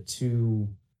industrial, but too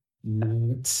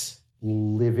not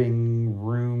living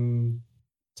room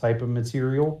type of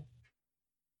material.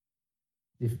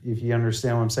 If you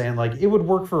understand what I'm saying, like, it would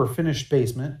work for a finished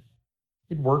basement.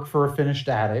 It'd work for a finished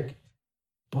attic,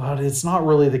 but it's not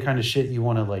really the kind of shit you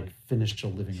want to like finish a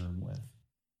living room with.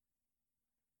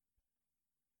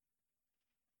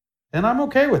 And I'm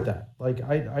okay with that. Like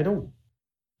I don't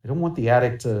want the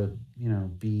attic to,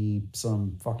 be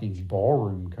some fucking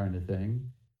ballroom kind of thing.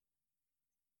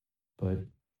 But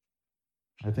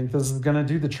I think this is going to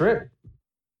do the trick.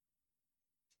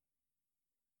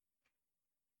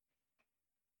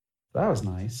 That was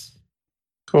nice.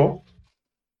 Cool.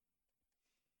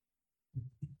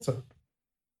 So,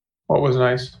 what was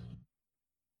nice?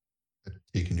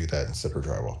 You can do that instead of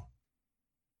drywall.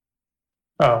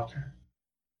 Oh, okay.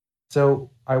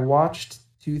 So I watched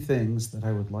 2 things that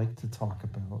I would like to talk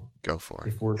about. Go for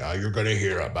it. Yeah, you're going to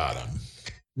hear about them.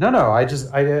 No. I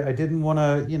didn't want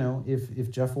to,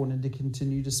 if Jeff wanted to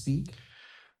continue to speak,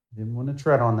 I didn't want to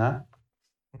tread on that.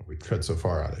 We tread so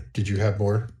far on it. Did you have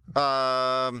more?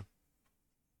 I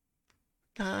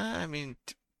mean,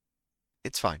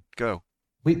 it's fine. Go.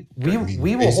 We will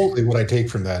basically what I take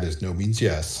from that is no means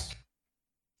yes.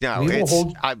 No,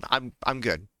 I'm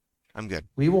good. I'm good.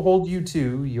 We will hold you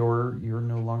to you're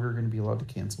no longer going to be allowed to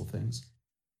cancel things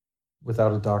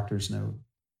without a doctor's note.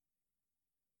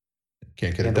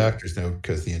 Can't get a doctor's note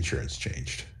because the insurance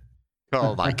changed.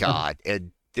 Oh my God.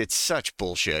 It's such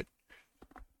bullshit.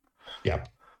 Yep.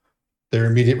 Their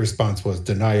immediate response was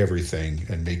deny everything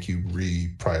and make you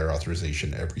prior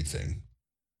authorization everything.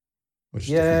 Which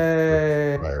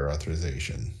Yay. Prior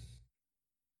authorization.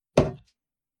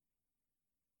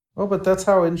 Oh, but that's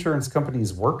how insurance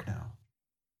companies work now.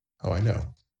 Oh, I know.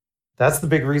 That's the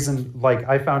big reason. Like,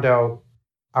 I found out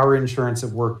our insurance at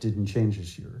work didn't change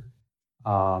this year.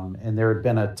 And there had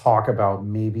been a talk about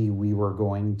maybe we were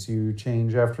going to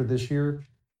change after this year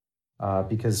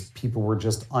because people were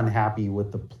just unhappy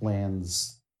with the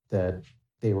plans that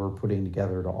they were putting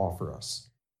together to offer us.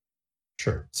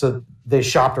 Sure. So they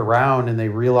shopped around and they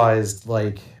realized,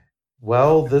 like,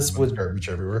 well, this would garbage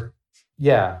everywhere.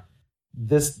 Yeah.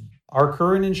 Our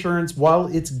current insurance, while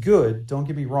it's good, don't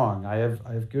get me wrong, I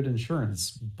have good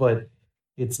insurance, but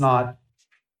it's not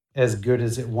as good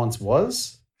as it once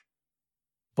was.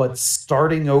 But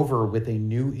starting over with a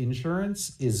new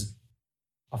insurance is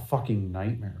a fucking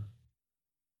nightmare.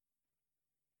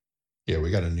 Yeah,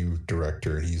 we got a new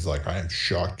director and he's like, I am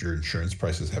shocked your insurance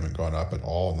prices haven't gone up at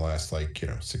all in the last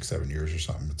 6-7 years or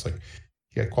something. It's like,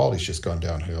 yeah, quality's just gone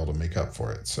downhill to make up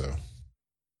for it. So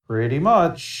pretty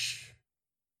much.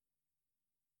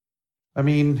 I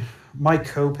mean, my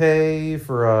copay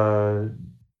for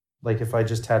if I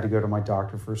just had to go to my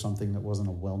doctor for something that wasn't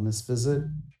a wellness visit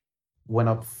went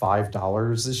up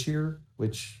 $5 this year,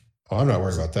 which I'm not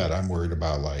worried about that. I'm worried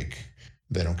about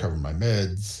they don't cover my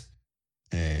meds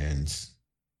and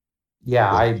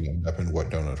I end up in what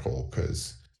donut hole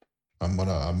because I'm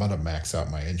gonna max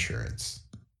out my insurance,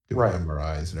 do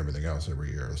MRIs and everything else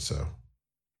every year. So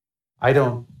I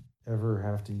don't ever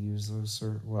have to use those.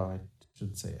 I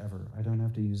shouldn't say ever. I don't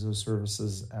have to use those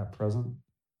services at present.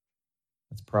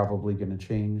 It's probably going to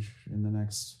change in the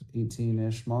next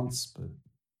 18-ish months, but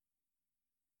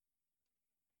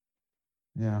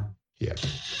yeah.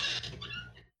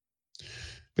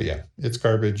 But yeah, it's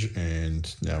garbage,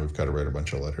 and now we've got to write a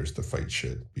bunch of letters to fight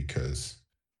shit because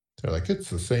they're like, it's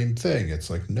the same thing. It's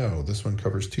like, no, this one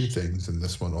covers 2 things, and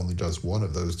this one only does one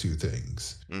of those 2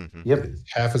 things. Mm-hmm. Yep. It is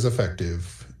half as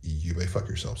effective. You may fuck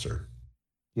yourself, sir.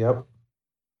 Yep.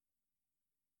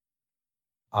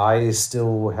 I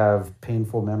still have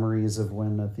painful memories of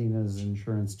when Athena's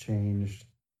insurance changed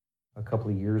a couple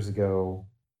of years ago,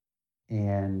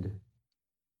 and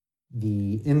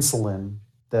the insulin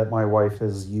that my wife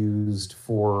has used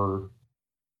for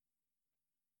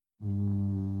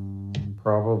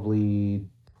probably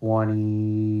 20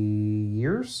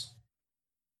 years.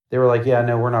 They were like, yeah,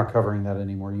 no, we're not covering that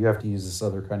anymore. You have to use this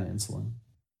other kind of insulin.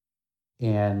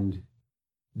 And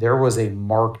there was a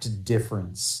marked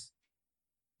difference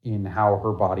in how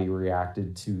her body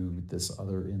reacted to this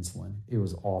other insulin. It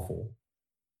was awful.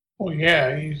 Well,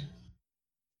 yeah, you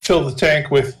fill the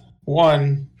tank with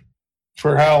one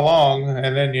for how long,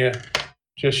 and then you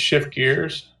just shift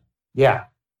gears. Yeah.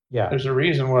 There's a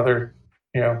reason why they're,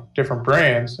 different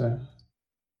brands.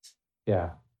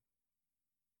 Yeah.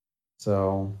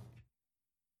 So,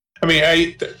 I mean,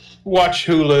 I watch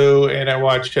Hulu and I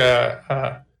watch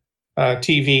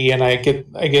TV, and I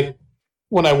get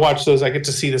when I watch those, I get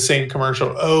to see the same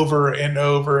commercial over and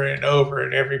over and over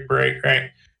in every break, right?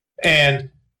 And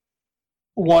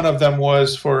one of them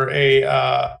was for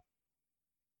a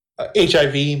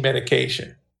HIV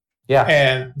medication. Yeah.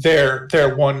 And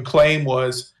their one claim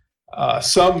was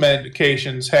some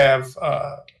medications have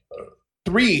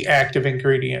 3 active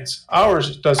ingredients.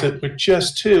 Ours does it with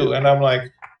just 2. And I'm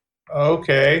like,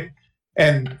 okay.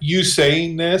 And you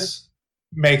saying this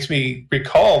makes me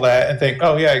recall that and think,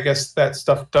 oh, yeah, I guess that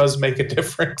stuff does make a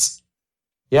difference.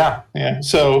 Yeah. Yeah.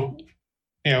 So,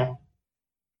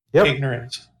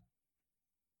 ignorance.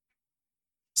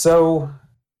 So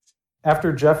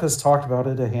after Jeff has talked about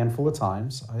it a handful of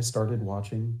times, I started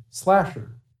watching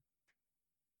Slasher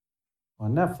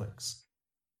on Netflix.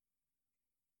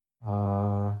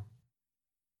 I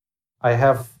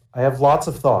have lots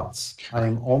of thoughts. I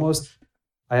am almost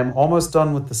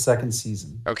done with the second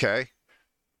season. Okay.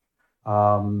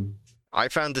 I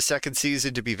found the second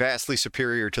season to be vastly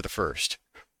superior to the first.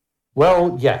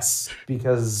 Well, yes,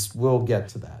 because we'll get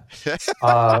to that.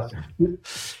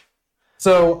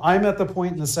 So I'm at the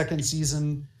point in the second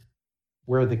season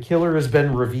where the killer has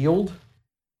been revealed,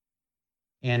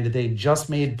 and they just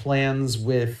made plans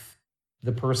with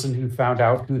the person who found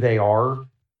out who they are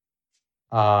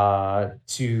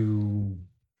to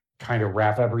kind of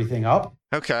wrap everything up.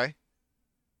 Okay.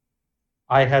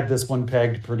 I had this one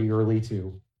pegged pretty early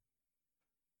too.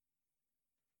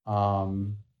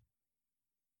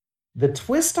 The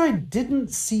twist I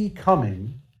didn't see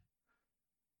coming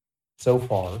so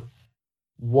far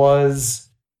was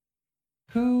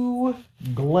who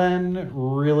Glenn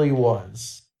really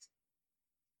was.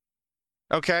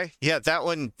 Okay. Yeah, that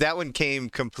one came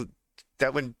from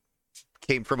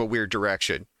a weird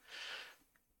direction.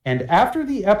 And after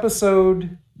the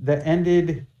episode that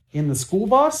ended in the school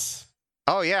bus,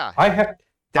 oh yeah, I had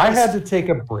to take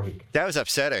a break. That was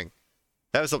upsetting.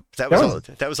 That was a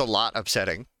lot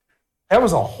upsetting. That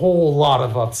was a whole lot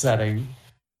of upsetting.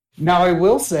 Now I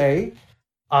will say,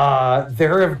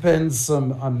 there have been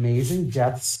some amazing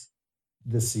deaths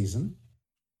this season.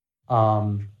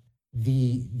 The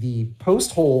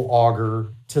post hole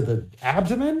auger to the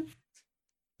abdomen.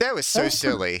 That was so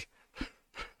silly.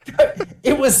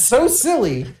 It was so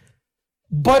silly,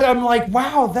 but I'm like,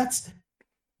 wow, that's,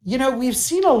 we've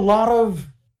seen a lot of,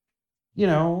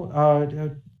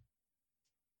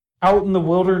 out in the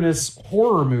wilderness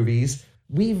horror movies.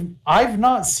 I've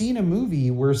not seen a movie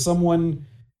where someone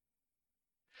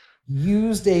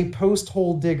used a post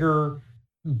hole digger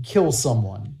to kill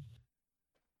someone.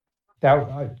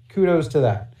 That kudos to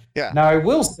that. Yeah. Now I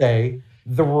will say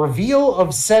the reveal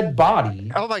of said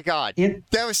body. Oh my God,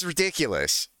 that was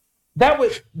ridiculous. That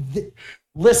was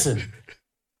listen.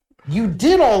 You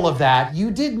did all of that.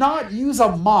 You did not use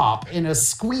a mop and a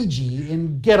squeegee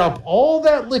and get up all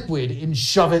that liquid and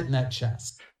shove it in that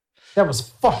chest. That was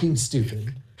fucking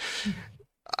stupid.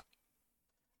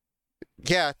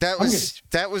 Yeah, that was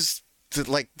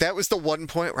the one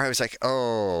point where I was like,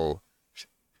 oh,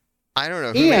 I don't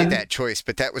know who made that choice,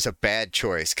 but that was a bad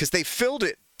choice because they filled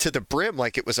it to the brim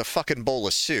like it was a fucking bowl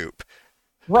of soup.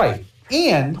 Right.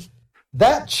 And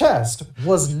that chest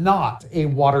was not a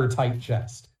watertight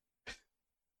chest.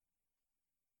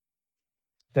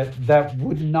 That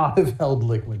would not have held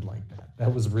liquid like that.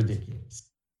 That was ridiculous.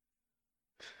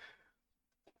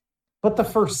 But the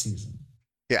first season.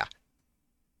 Yeah.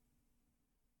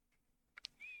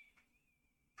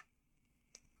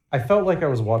 I felt like I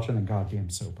was watching a goddamn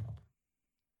soap opera.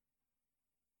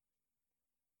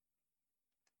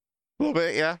 A little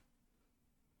bit, yeah.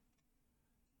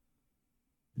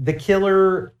 The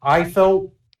killer, I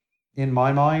felt, in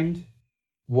my mind,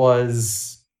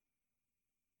 was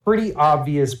pretty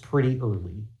obvious pretty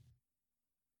early.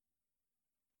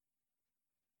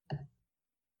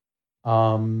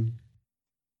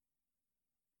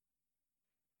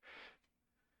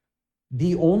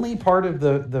 The only part of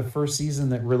the first season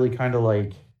that really kind of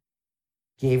like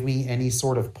gave me any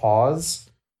sort of pause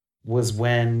was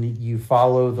when you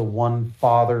follow the one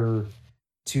father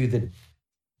to the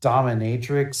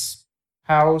dominatrix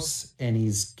house and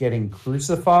he's getting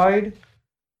crucified.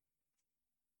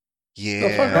 Yeah.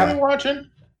 The fuck are you watching?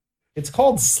 It's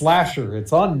called Slasher.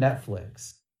 It's on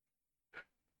Netflix.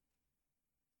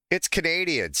 It's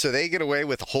Canadian, so they get away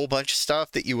with a whole bunch of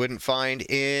stuff that you wouldn't find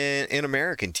in an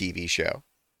American TV show.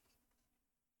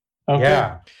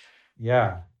 Okay.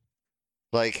 Yeah.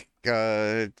 Like,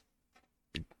 there's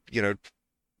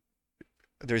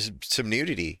some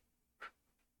nudity.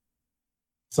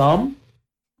 Some?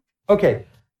 Okay,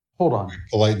 hold on.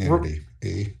 Polite nudity.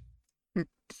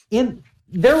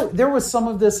 There was some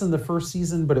of this in the first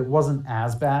season, but it wasn't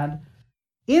as bad.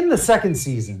 In the second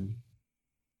season,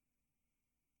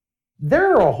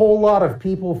 there are a whole lot of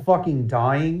people fucking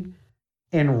dying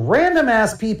and random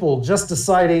ass people just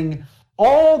deciding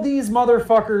all these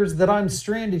motherfuckers that I'm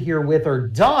stranded here with are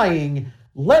dying.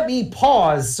 Let me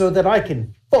pause so that I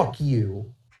can fuck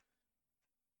you.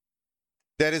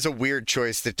 That is a weird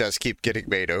choice that does keep getting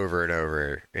made over and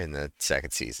over in the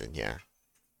second season. Yeah.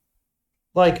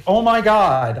 Like, oh my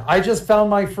God, I just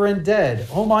found my friend dead.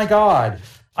 Oh my God,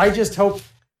 I just hope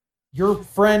your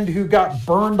friend who got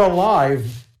burned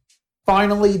alive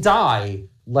finally die.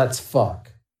 Let's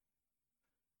fuck.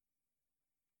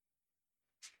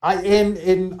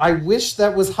 I wish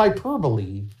that was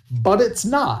hyperbole, but it's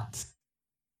not.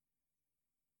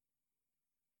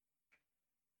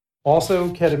 Also,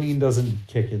 ketamine doesn't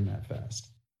kick in that fast.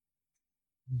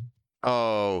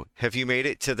 Oh, have you made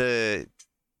it to the?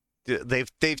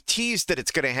 They've teased that it's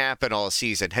going to happen all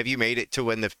season. Have you made it to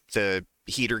when the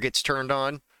heater gets turned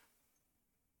on?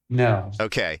 No.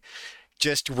 Okay,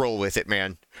 just roll with it,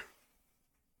 man.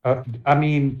 I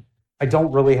mean, I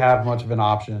don't really have much of an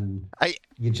option.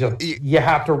 You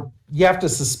have to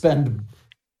suspend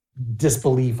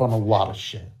disbelief on a lot of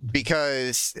shit,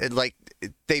 because like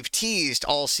they've teased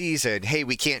all season, hey,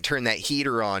 we can't turn that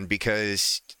heater on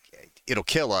because it'll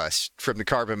kill us from the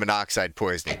carbon monoxide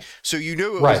poisoning. So it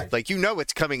was, like,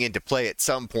 it's coming into play at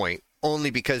some point,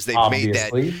 only because they've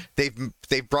Obviously. made that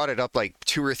they've brought it up like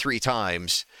 2 or 3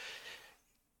 times,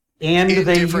 and in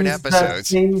they different use episodes.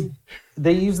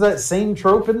 They use that same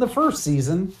trope in the first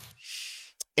season.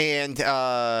 And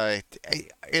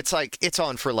it's like it's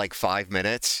on for like 5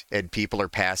 minutes, and people are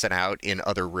passing out in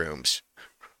other rooms.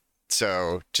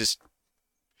 So just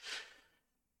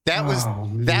that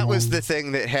was the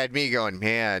thing that had me going,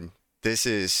 man, this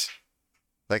is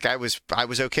like I was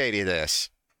okay to this,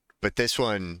 but this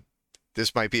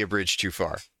might be a bridge too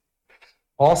far.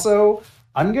 Also,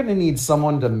 I'm gonna need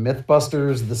someone to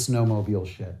Mythbusters the snowmobile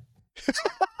shit.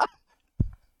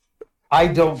 I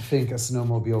don't think a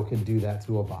snowmobile can do that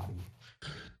to a body.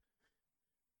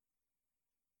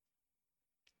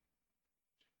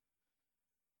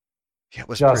 Yeah,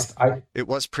 it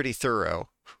was pretty thorough.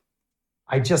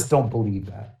 I just don't believe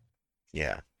that.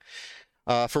 Yeah.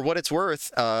 For what it's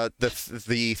worth,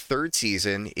 the third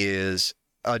season is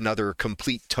another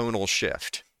complete tonal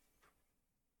shift.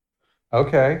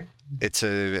 Okay.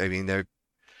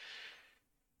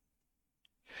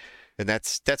 And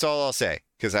that's all I'll say,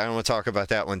 because I don't want to talk about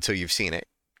that one until you've seen it,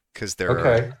 because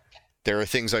there are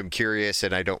things I'm curious,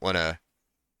 and I don't want to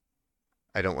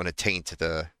taint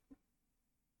the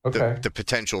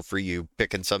potential for you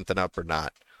picking something up or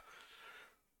not.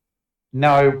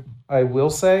 Now, I will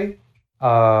say,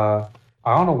 I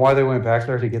don't know why they went back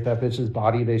there to get that bitch's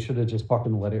body. They should have just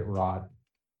fucking let it rot,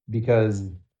 because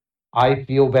I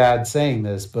feel bad saying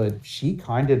this, but she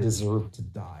kind of deserved to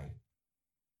die.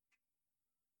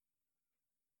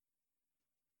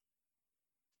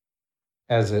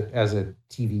 As a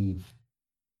TV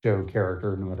show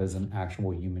character, not as an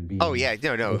actual human being. Oh yeah,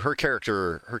 no, her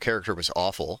character was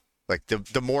awful. Like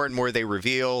the more and more they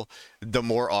reveal, the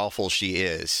more awful she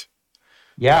is.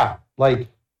 Yeah, like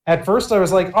at first I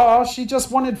was like, oh, she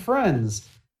just wanted friends.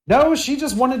 No, she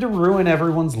just wanted to ruin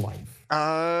everyone's life.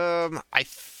 I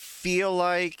feel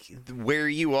like where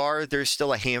you are, there's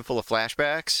still a handful of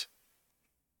flashbacks.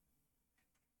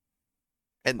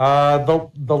 And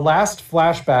the last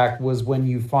flashback was when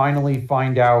you finally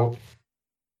find out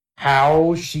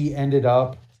how she ended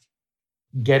up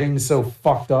getting so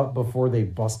fucked up before they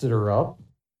busted her up.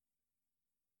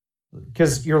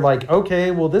 Because you're like,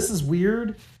 okay, well, this is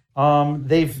weird.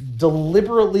 They've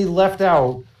deliberately left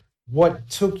out what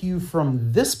took you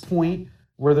from this point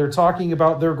where they're talking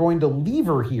about they're going to leave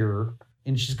her here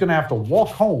and she's going to have to walk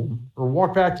home or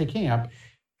walk back to camp,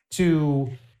 to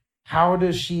how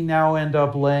does she now end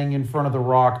up laying in front of the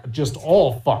rock just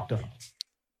all fucked up?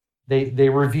 They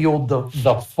revealed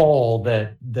the fall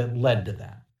that led to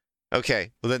that.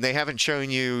 Okay, well then they haven't shown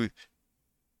you.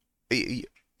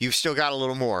 You've still got a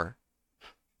little more.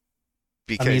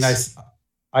 Because I mean,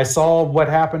 I saw what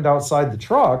happened outside the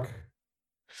truck.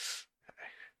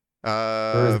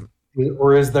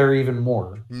 Or is there even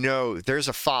more? No, there's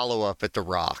a follow-up at the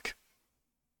rock.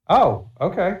 Oh,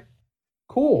 okay.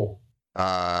 Cool.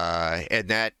 And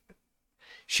that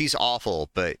she's awful,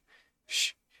 but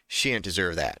she didn't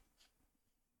deserve that.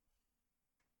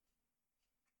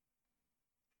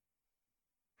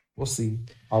 We'll see.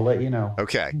 I'll let you know.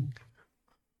 Okay.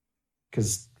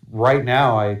 Because right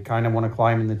now I kind of want to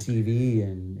climb in the TV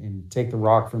and take the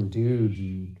rock from Dude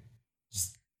and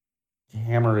just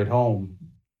hammer it home.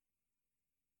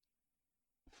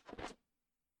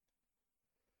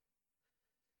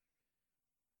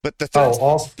 But the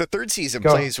third season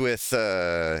plays with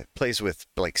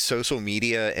like social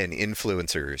media and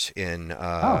influencers in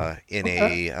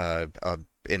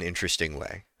an interesting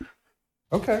way.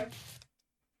 Okay.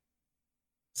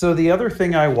 So the other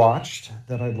thing I watched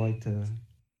that I'd like to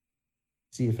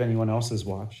see if anyone else has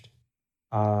watched,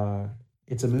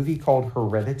 It's a movie called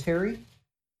Hereditary.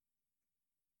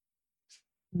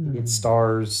 It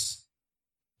stars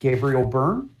Gabriel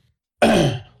Byrne,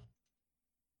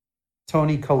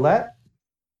 Toni Collette,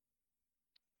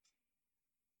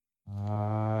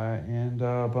 and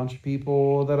a bunch of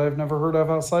people that I've never heard of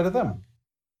outside of them.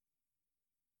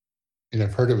 And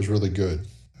I've heard it was really good,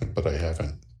 but I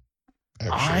haven't.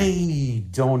 Actually. I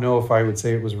don't know if I would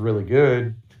say it was really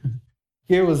good.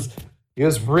 It was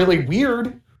really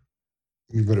weird.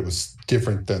 But it was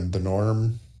different than the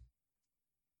norm.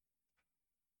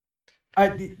 I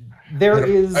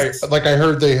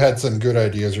heard they had some good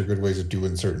ideas or good ways of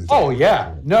doing certain things. Oh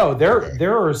yeah. No,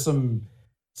 there are some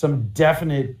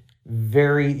definite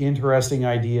very interesting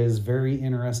ideas, very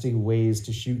interesting ways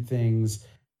to shoot things.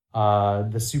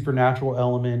 The supernatural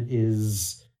element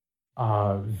is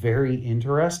very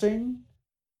interesting,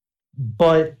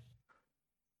 but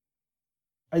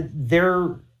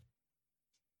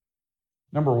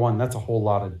number one, that's a whole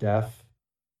lot of death.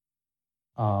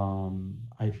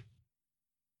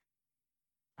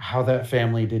 How that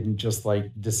family didn't just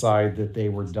like decide that they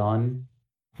were done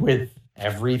with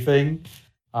everything,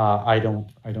 I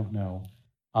don't know.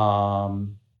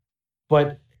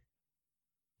 But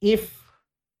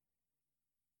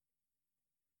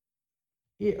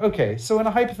okay, so in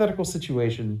a hypothetical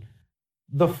situation,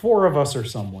 the four of us are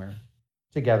somewhere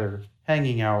together,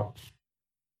 hanging out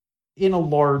in a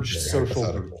large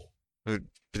social group.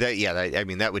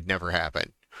 That would never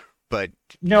happen. But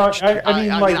no, I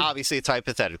mean, obviously it's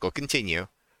hypothetical. Continue.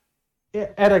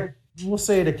 We'll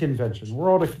say at a convention. We're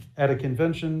all at a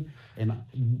convention, and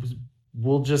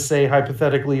we'll just say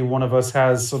hypothetically one of us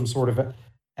has some sort of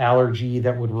allergy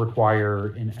that would require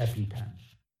an EpiPen.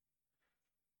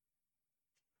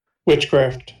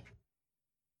 Witchcraft.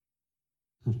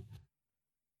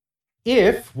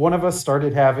 If one of us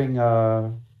started having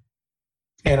an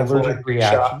allergic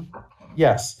reaction,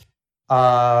 yes,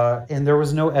 and there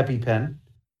was no EpiPen,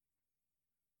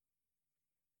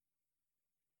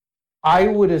 I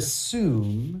would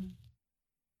assume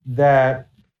that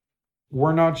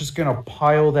we're not just going to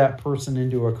pile that person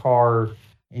into a car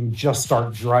and just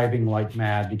start driving like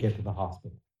mad to get to the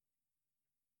hospital.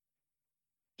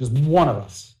 Just one of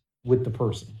us with the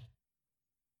person.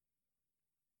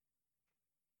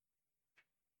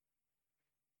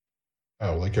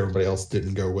 Oh, like everybody else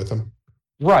didn't go with him?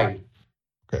 Right.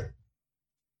 Okay.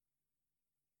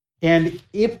 And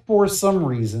if for some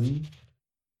reasons,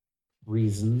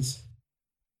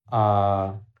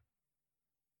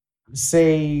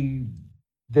 say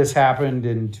this happened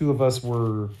and two of us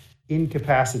were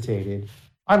incapacitated,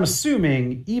 I'm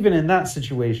assuming even in that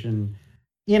situation,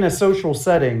 in a social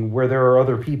setting where there are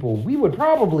other people, we would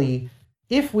probably,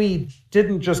 if we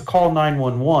didn't just call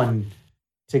 911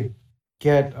 to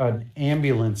get an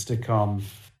ambulance to come,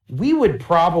 we would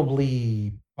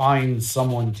probably find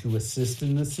someone to assist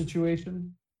in this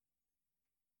situation.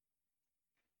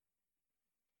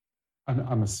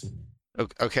 I'm assuming.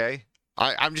 Okay.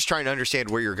 I'm just trying to understand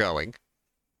where you're going.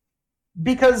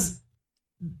 Because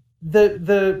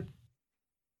the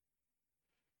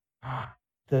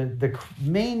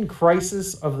main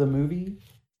crisis of the movie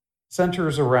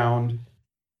centers around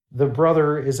the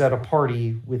brother is at a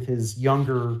party with his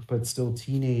younger but still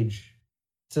teenage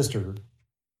sister.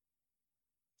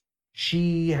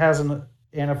 She has an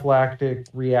anaphylactic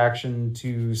reaction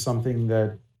to something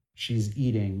that she's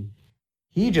eating.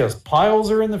 He just piles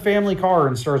her in the family car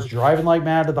and starts driving like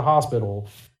mad to the hospital.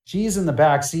 She's in the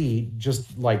back seat,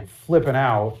 just like flipping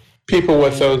out. People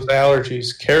with those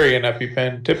allergies carry an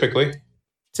EpiPen typically.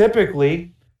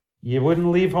 Typically, you wouldn't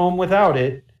leave home without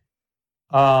it.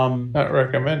 Not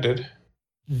recommended.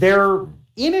 They're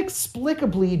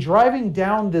inexplicably driving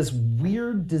down this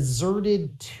weird,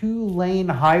 deserted 2-lane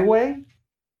highway.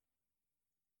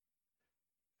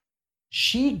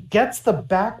 She gets the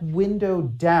back window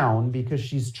down because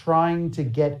she's trying to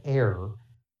get air,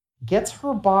 gets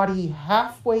her body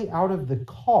halfway out of the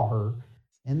car,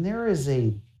 and there is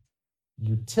a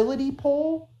utility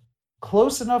pole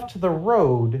close enough to the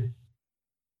road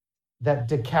that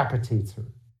decapitates her.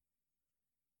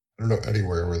 I don't know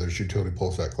anywhere where there's utility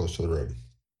poles that close to the road.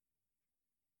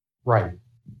 Right.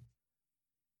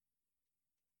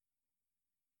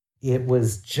 It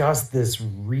was just this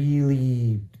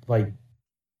really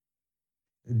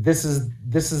this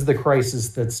is the crisis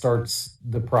that starts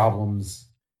the problems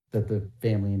that the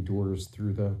family endures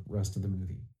through the rest of the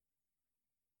movie.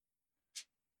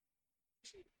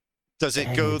 Does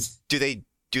it go? Do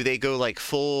they go like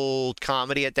full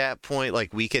comedy at that point,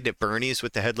 like Weekend at Bernie's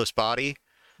with the headless body?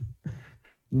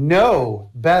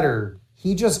 No, better.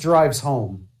 He just drives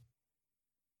home.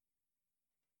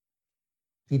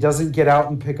 He doesn't get out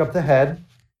and pick up the head.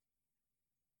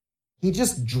 He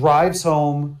just drives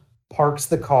home, parks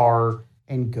the car,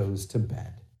 and goes to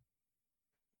bed.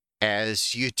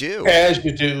 As you do. As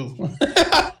you do.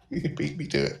 You beat me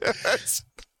to it.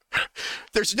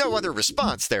 There's no other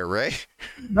response there, Ray.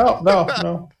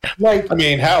 No. Like, I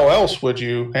mean, how else would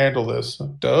you handle this?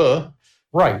 Duh.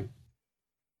 Right.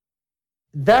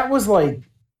 That was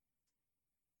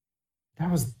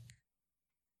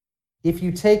if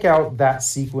you take out that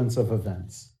sequence of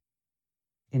events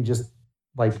and just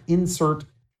like insert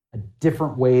a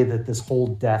different way that this whole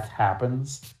death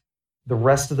happens, the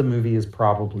rest of the movie is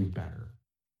probably better.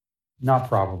 Not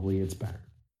probably, it's better.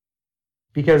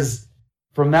 Because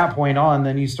from that point on,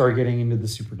 then you start getting into the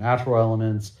supernatural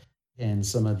elements and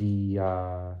some of the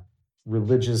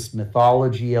religious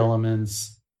mythology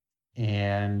elements.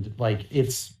 And like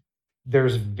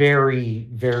there's very,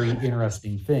 very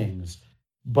interesting things.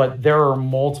 But there are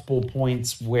multiple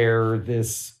points where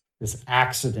this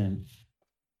accident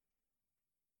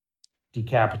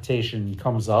decapitation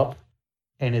comes up,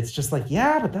 and it's just like,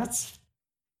 yeah, but that's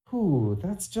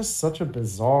just such a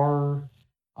bizarre,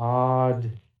 odd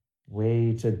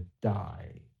way to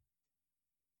die.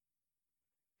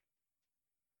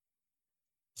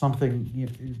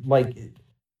 Something like,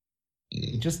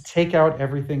 you just take out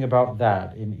everything about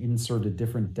that and insert a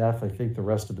different death. I think the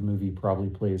rest of the movie probably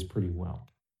plays pretty well.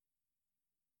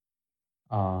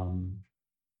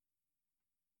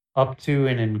 Up to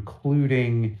and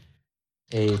including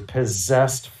a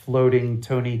possessed floating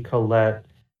Toni Collette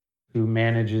who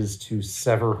manages to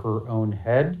sever her own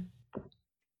head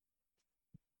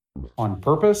on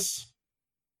purpose.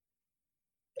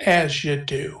 As you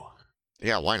do.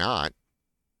 Yeah, why not?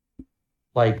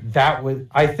 Like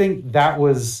I think that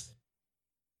was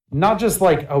not just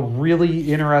like a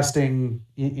really interesting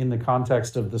in the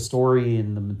context of the story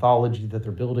and the mythology that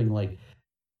they're building. Like,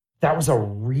 that was a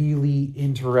really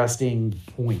interesting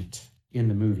point in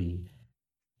the movie.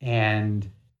 And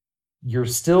you're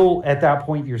still at that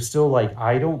point, you're still like,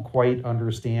 I don't quite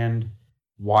understand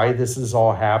why this is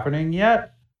all happening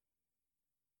yet.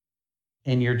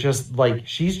 And you're just like,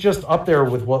 she's just up there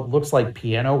with what looks like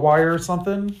piano wire or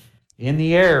something in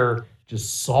the air,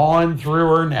 just sawing through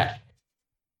her neck.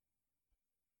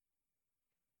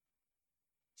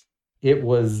 It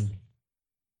was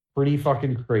pretty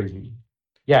fucking crazy.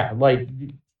 Yeah, like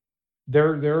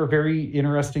there are very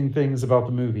interesting things about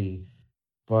the movie,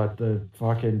 but the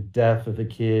fucking death of the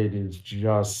kid is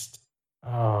just,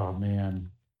 oh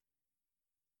man.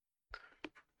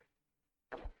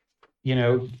 You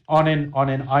know, on an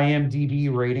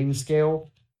IMDb rating scale,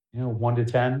 1 to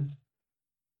 10,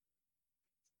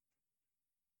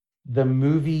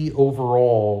 the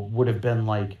overall would have been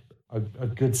like a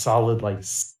good solid like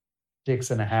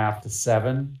 6.5 to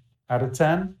 7 out of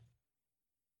 10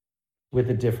 with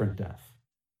a different death.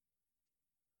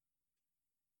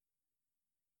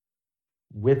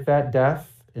 With that death,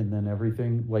 and then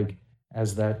everything, like,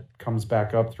 as that comes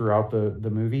back up throughout the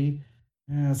movie,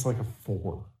 it's like a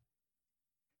 4.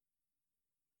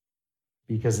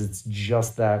 Because it's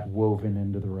just that woven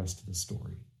into the rest of the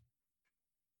story.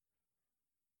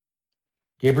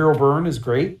 Gabriel Byrne is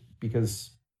great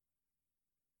because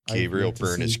Gabriel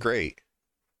Byrne is great.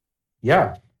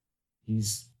 Yeah.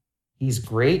 He's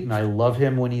great, and I love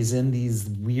him when he's in these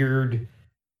weird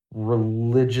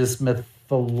religious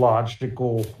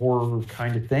mythological horror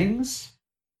kind of things.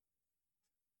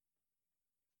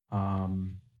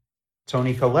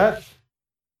 Toni Collette,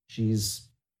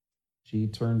 she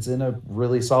turns in a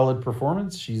really solid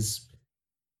performance.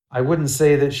 I wouldn't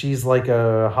say that she's like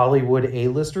a Hollywood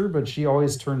A-lister, but she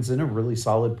always turns in a really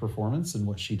solid performance in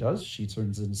what she does. She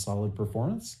turns in a solid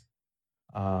performance.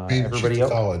 Everybody she's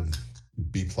else, solid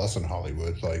B+ in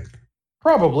Hollywood. Like,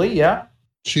 probably, yeah.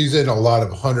 She's in a lot of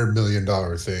 $100 million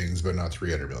things, but not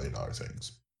 $300 million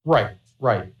things. Right.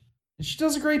 And she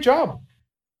does a great job.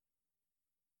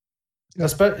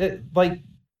 Like,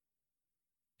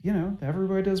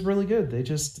 everybody does really good. They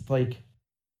just like,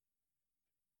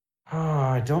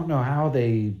 I don't know how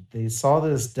they saw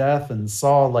this death and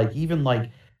saw like even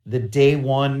like the day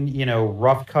one,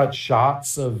 rough cut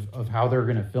shots of how they're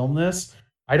going to film this.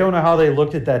 I don't know how they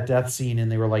looked at that death scene and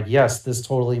they were like, yes, this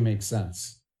totally makes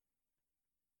sense.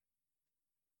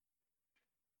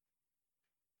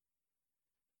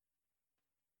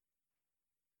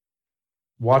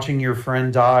 Watching your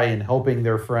friend die and helping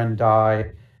their friend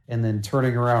die and then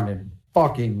turning around and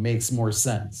fucking makes more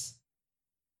sense.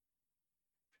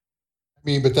 I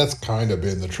mean, but that's kind of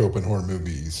been the trope in horror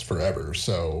movies forever.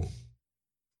 So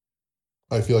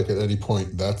I feel like at any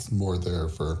point that's more there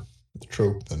for the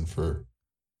trope than for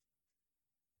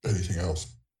anything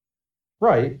else.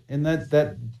 Right. And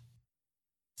that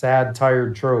sad,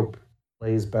 tired trope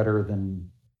plays better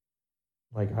than,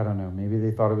 like, I don't know, maybe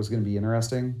they thought it was going to be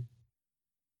interesting.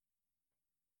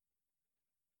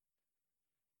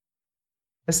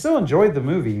 I still enjoyed the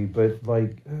movie, but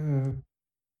like,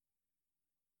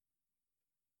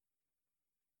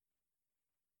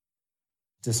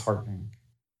 disheartening.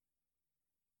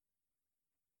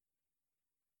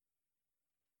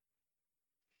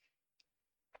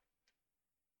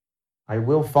 I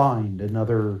will find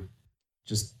another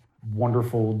just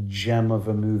wonderful gem of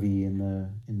a movie in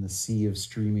the sea of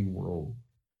streaming world.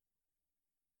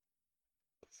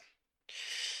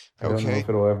 I don't know Okay. if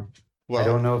it'll ever. I Well,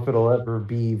 don't know if it'll ever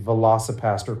be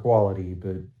Velocipaster quality,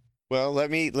 but well, let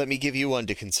me give you one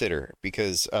to consider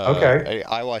because okay,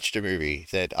 I watched a movie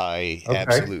that I okay.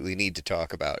 absolutely need to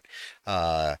talk about.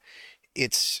 Uh,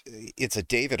 it's a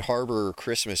David Harbour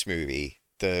Christmas movie,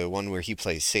 the one where he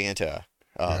plays Santa.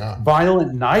 Yeah.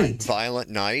 Violent Night. Violent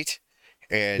Night,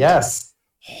 and Yes.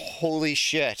 holy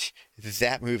shit,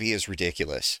 that movie is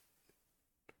ridiculous.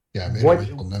 Yeah, I made What- a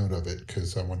mental note of it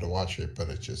because I wanted to watch it, but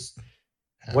it just.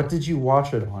 What did you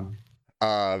watch it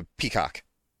on? Peacock.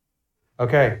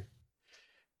 Okay.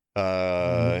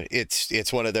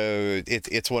 It's one of those.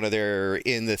 It's one of their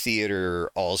in the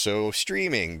theater also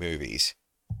streaming movies.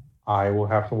 I will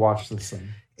have to watch this thing.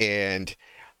 And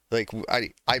like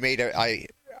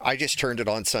I just turned it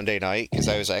on Sunday night because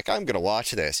I was like, I'm gonna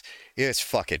watch this. It's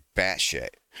fucking batshit.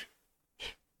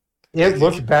 It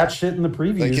looked batshit in the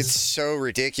previews. Like it's so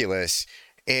ridiculous,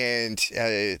 and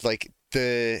like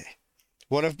the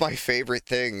one of my favorite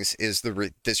things is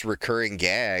this recurring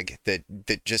gag that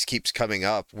just keeps coming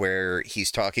up where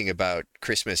he's talking about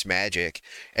Christmas magic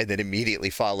and then immediately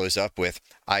follows up with,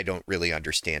 I don't really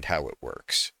understand how it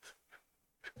works.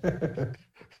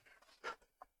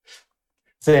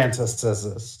 Santa says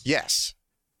this. Yes.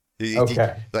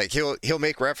 Okay. Like he'll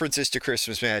make references to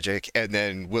Christmas magic and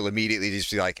then will immediately just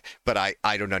be like, but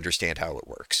I don't understand how it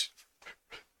works.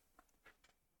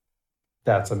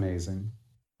 That's amazing.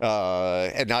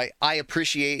 And I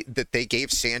appreciate that they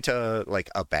gave Santa like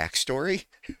a backstory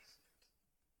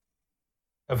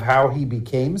Of how he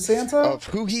became Santa? of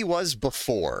who he was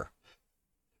before.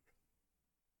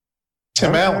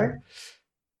 Tim Allen.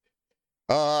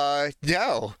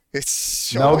 No, it's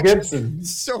so Mel much, Gibson.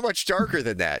 so much darker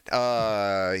than that.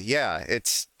 Yeah,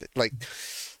 it's like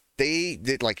they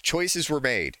like choices were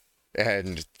made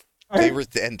and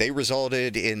they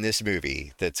resulted in this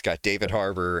movie that's got David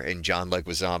Harbour and John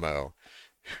Leguizamo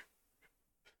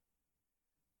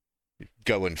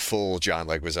going full John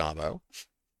Leguizamo.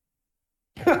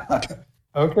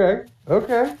 Okay.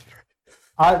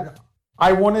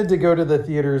 I wanted to go to the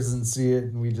theaters and see it,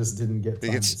 and we just didn't get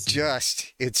time to see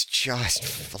it. It's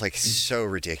just like so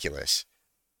ridiculous.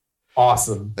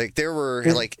 Awesome. Like there were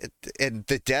Is- like, and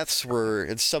the deaths were,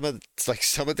 and some of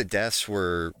the deaths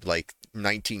were like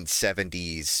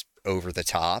 1970s over the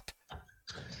top,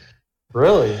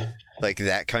 Really? like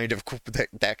that kind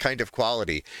of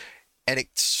quality, and it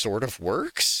sort of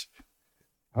works.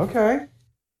 Okay.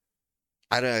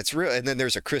 I don't know, it's real. And then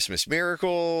there's a Christmas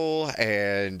Miracle,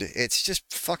 and it's just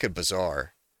fucking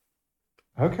bizarre.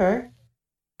 Okay.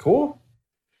 Cool.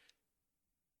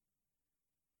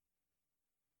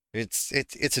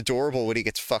 It's adorable when he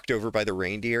gets fucked over by the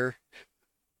reindeer.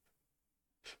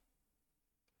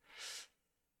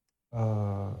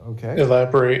 Okay.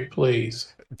 Elaborate,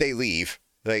 please. They leave.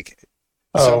 Like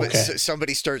Oh, okay.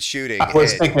 somebody starts shooting. I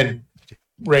was and- thinking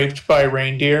raped by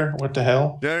reindeer. What the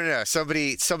hell? No.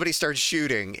 Somebody starts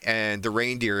shooting, and the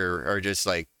reindeer are just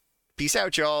like, "Peace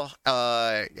out, y'all,"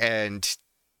 and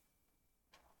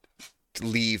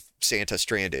leave Santa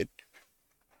stranded.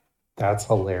 That's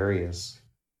hilarious.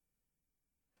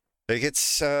 Like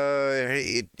it's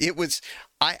it was.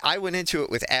 I went into it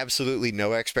with absolutely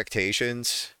no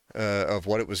expectations of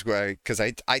what it was going, because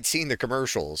I'd seen the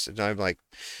commercials, and I'm like,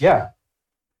 Yeah.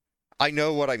 I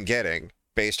know what I'm getting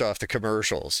based off the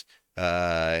commercials,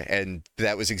 and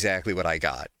that was exactly what I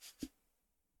got.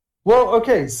 Well,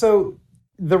 okay, so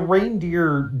the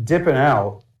reindeer dipping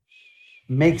out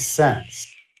makes sense.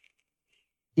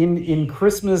 In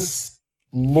Christmas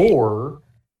lore,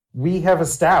 we have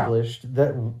established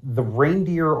that the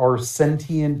reindeer are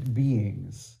sentient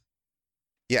beings.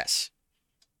 Yes.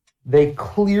 They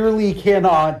clearly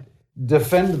cannot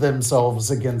defend themselves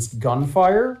against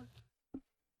gunfire.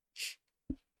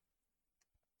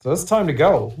 So it's time to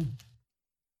go.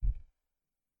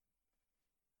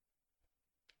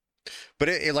 But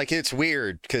it's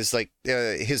weird because like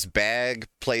his bag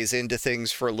plays into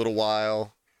things for a little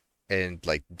while, and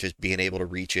like just being able to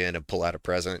reach in and pull out a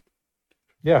present.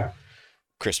 Yeah.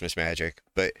 Christmas magic,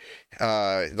 but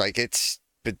like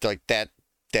that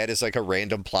is like a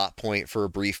random plot point for a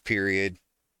brief period.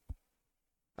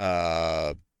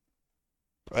 The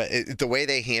way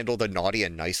they handle the naughty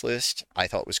and nice list, I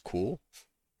thought was cool.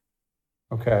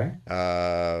 Okay.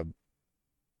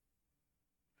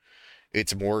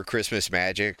 It's more Christmas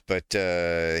magic, but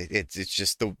it's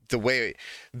just the way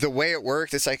it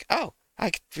worked. It's like, oh,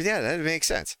 yeah, that makes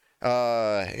sense.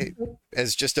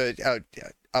 As just a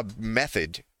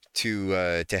method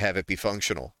to have it be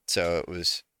functional. So it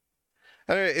was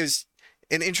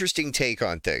an interesting take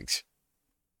on things.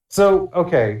 So,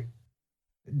 okay,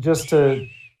 just a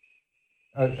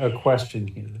question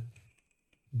here.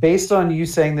 Based on you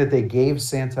saying that they gave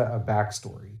Santa a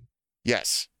backstory.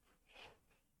 Yes.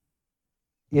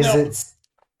 Is it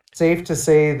safe to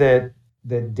say that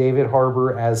David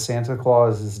Harbour as Santa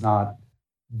Claus is not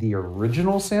the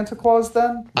original Santa Claus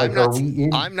then? Like,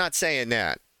 I'm not saying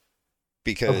that,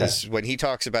 because when he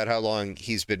talks about how long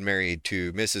he's been married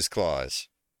to Mrs. Claus,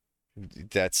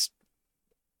 that's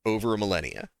over a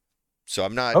millennia. So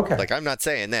I'm not I'm not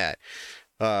saying that.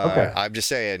 I'm just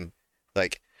saying,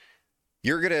 like,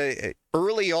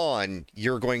 early on,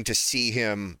 you're going to see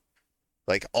him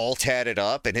like all tatted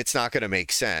up, and it's not going to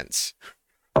make sense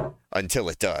until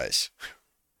it does.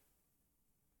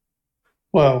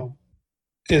 Well,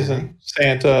 isn't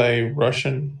Santa a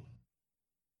Russian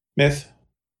myth?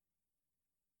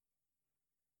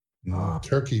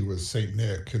 Turkey was Saint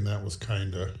Nick, and that was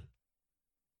kind of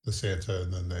the Santa,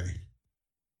 and then they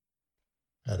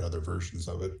had other versions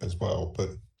of it as well. But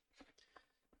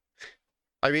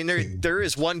I mean, there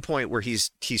is one point where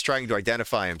he's trying to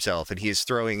identify himself, and he's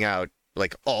throwing out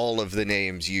like all of the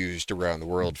names used around the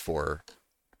world for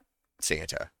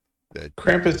Santa.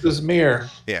 Krampus's mirror.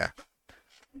 Yeah.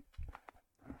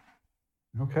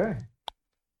 Okay.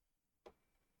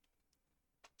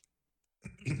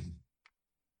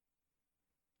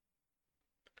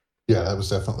 Yeah, that was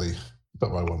definitely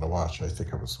something I wanted to watch. I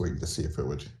think I was waiting to see if it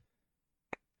would.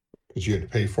 Because you had to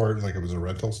pay for it, like it was a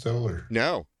rental still, or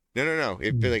no.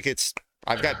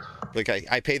 I've got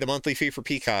I pay the monthly fee for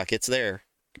Peacock. It's there.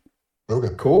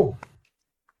 Okay, cool.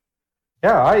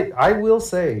 Yeah, I will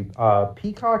say,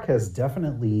 Peacock has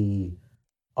definitely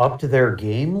upped their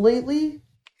game lately.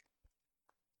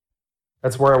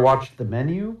 That's where I watched The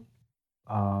Menu.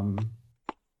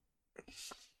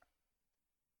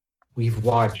 We've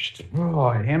watched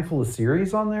a handful of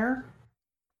series on there.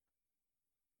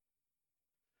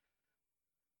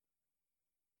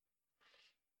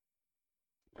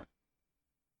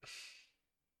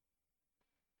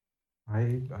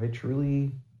 I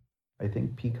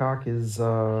think Peacock is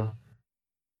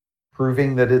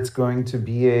proving that it's going to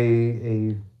be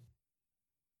a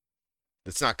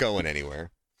it's not going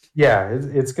anywhere. Yeah,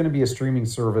 it's going to be a streaming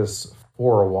service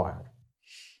for a while.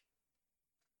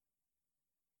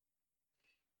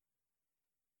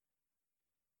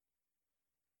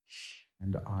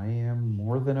 And I am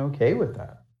more than okay with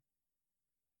that.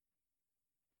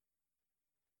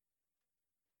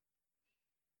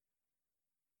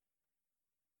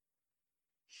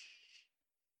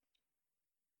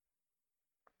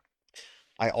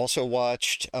 I also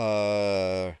watched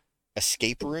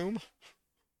Escape Room.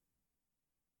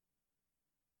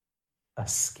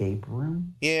 Escape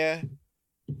Room? Yeah.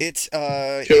 It's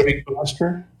Jodie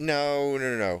Foster?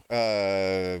 No.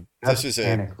 That's this is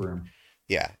Panic Room.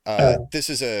 Yeah. This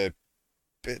is a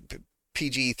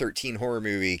PG-13 horror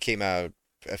movie, came out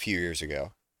a few years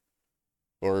ago.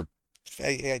 Or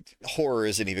horror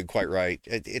isn't even quite right.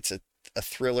 It's a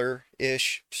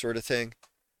thriller-ish sort of thing.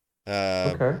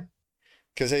 Okay.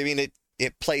 Because, I mean,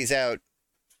 it plays out,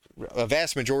 a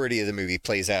vast majority of the movie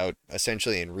plays out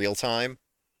essentially in real time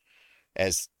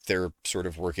as they're sort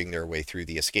of working their way through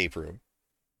the escape room.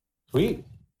 Sweet.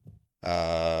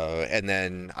 And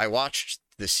then I watched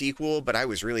the sequel, but I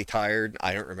was really tired.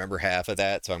 I don't remember half of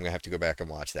that, so I'm going to have to go back and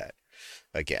watch that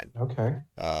again. Okay.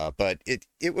 But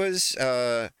it was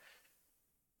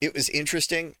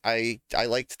interesting. I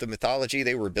liked the mythology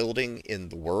they were building in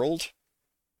the world,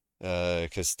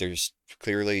 because there's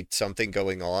clearly something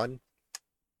going on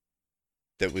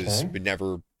that was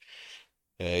never,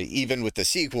 even with the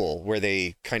sequel where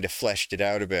they kind of fleshed it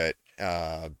out a bit.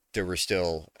 I was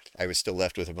still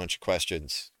left with a bunch of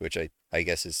questions, which I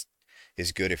guess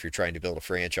is good if you're trying to build a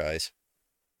franchise.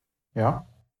 Yeah.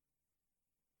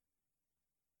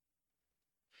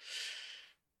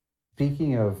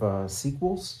 Speaking of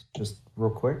sequels, just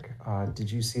real quick,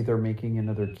 did you see they're making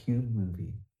another Cube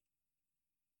movie?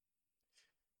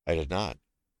 I did not.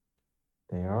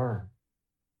 They are.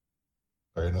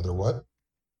 Another what?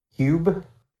 Cube.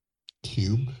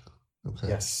 Cube? Okay.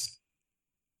 Yes.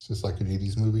 Is this like an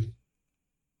 80s movie?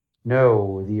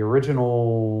 No, the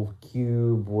original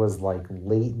Cube was like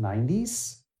late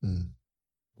 90s,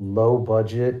 low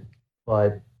budget,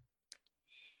 but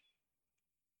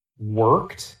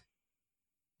worked.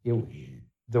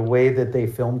 The way that they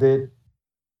filmed it,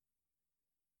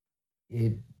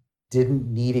 it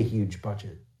didn't need a huge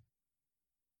budget.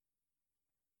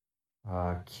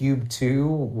 Cube 2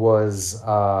 was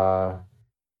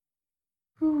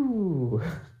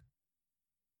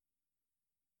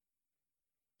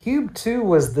Cube 2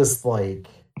 was this like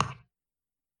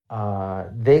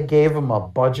they gave them a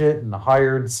budget and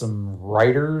hired some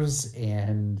writers,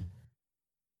 and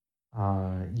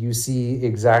you see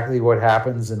exactly what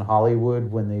happens in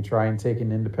Hollywood when they try and take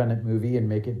an independent movie and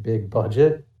make it big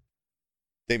budget.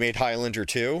 They made Highlander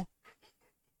 2?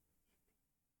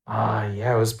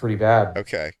 Yeah, it was pretty bad.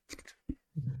 Okay.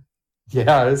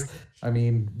 Yeah, I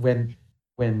mean, when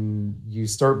you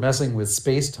start messing with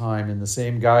space-time and the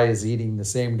same guy is eating the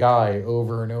same guy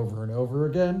over and over and over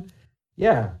again,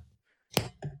 yeah.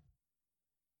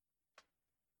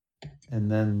 And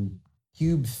then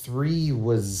Cube 3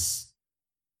 was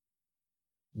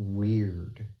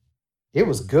weird. It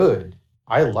was good.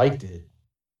 I liked it,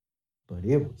 but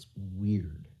it was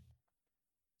weird.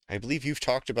 I believe you've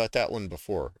talked about that one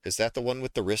before. Is that the one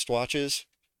with the wristwatches?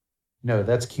 No,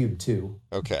 that's Cube 2.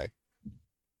 Okay.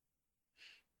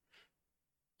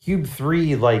 Cube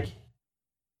 3, like,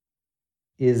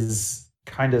 is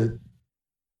kind of...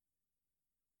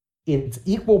 It's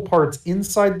equal parts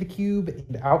inside the cube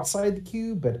and outside the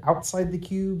cube, but outside the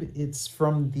cube, it's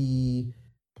from the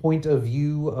point of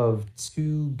view of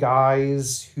two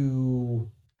guys who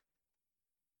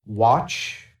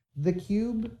watch the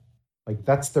cube. Like,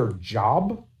 that's their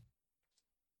job.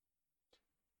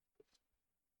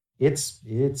 It's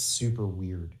super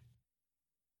weird.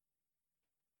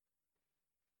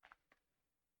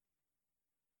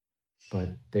 But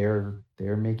they're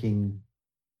making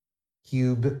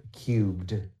Cube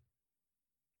cubed.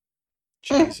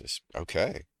 Jesus.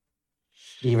 Okay.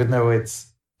 Even though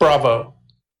it's Bravo.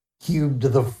 Cubed to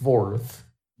the 4th.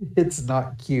 It's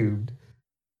not cubed.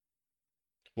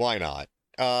 Why not?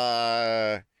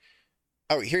 Oh,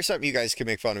 here's something you guys can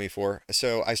make fun of me for.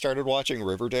 So I started watching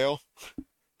Riverdale.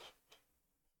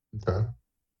 Okay.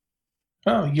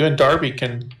 Oh, you and Darby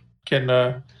can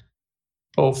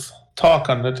both talk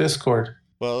on the Discord.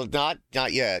 Well, not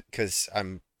yet, because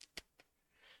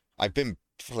I've been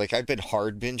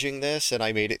hard binging this, and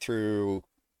I made it through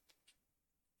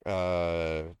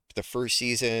the first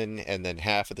season and then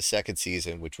half of the second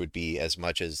season, which would be as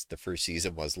much as the first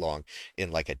season was long,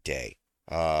 in like a day.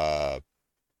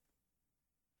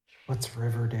 What's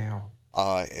Riverdale?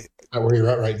 Is that where you're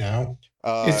at right now?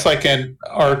 It's like an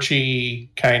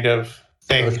Archie kind of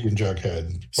thing. Archie and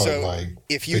Jughead, but So, like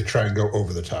if they you try and go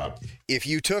over the top. if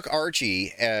you took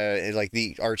Archie, like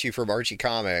the Archie from Archie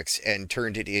Comics, and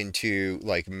turned it into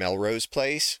like Melrose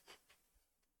Place,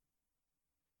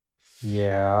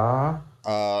 Yeah.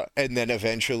 and then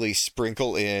eventually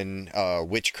sprinkle in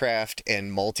witchcraft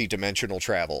and multi-dimensional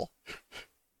travel.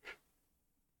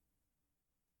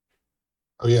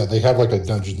 Oh yeah, they have like a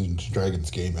Dungeons and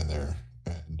Dragons game in there,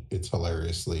 and it's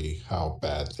hilariously how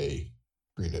bad they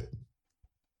treat it.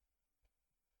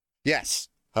 Yes.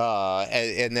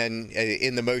 And then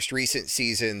in the most recent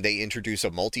season, they introduce a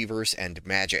multiverse and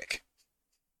magic.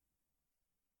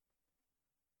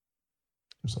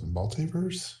 There's a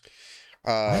multiverse.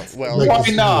 Well, Like Why the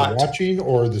season not? you're watching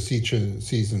or the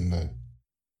season that?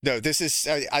 no, this is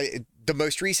the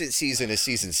most recent season is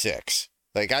season 6.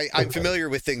 Like I'm Okay. familiar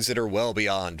with things that are well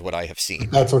beyond what I have seen.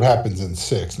 That's what happens in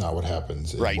 6, not what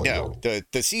happens in Right? what No,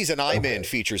 the season I'm in Okay.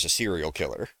 features a serial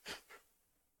killer.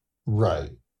 Right.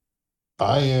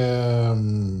 I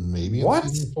am maybe in What?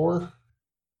 season 4.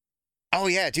 Oh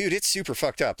yeah, dude, it's super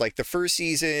fucked up. Like the first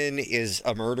season is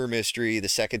a murder mystery. The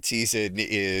second season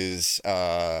is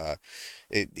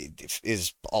it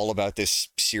is all about this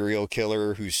serial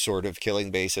killer who's sort of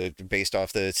killing based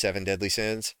off the 7 deadly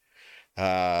sins.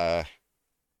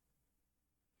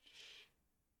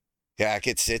 Yeah,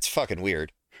 it's fucking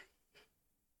weird.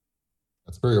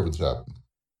 That's very over the top.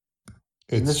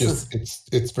 And It's this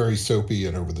just it's very soapy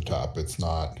and over the top. It's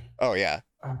not. Oh yeah,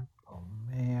 Oh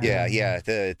man. yeah.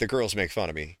 The girls make fun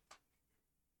of me.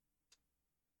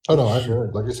 Oh no,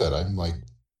 Sure. like I said, I'm like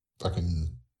fucking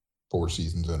 4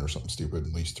 seasons in or something stupid,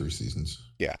 at least 3 seasons.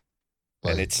 Yeah.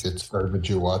 Like, And it's garbage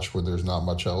you watch when there's not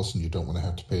much else and you don't want to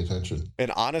have to pay attention. And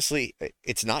honestly,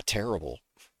 it's not terrible.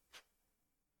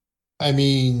 I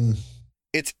mean,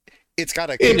 It's got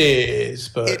a It is,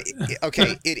 but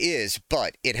okay, it is,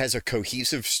 but it has a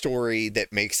cohesive story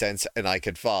that makes sense and I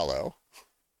could follow.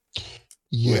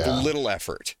 with Yeah, little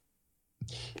effort.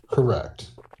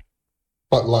 correct.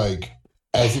 But like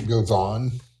as it goes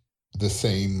on, the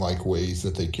same like ways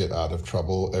that they get out of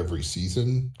trouble every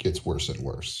season gets worse and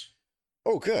worse.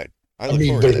 Oh, good. I I look mean,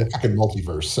 forward to there's a that. fucking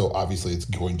multiverse, so obviously it's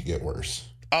going to get worse.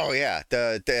 Oh yeah,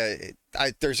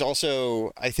 there's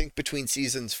also, I think between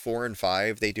seasons 4 and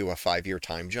 5 they do a 5-year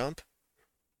time jump,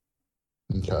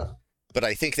 Okay. but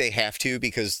I think they have to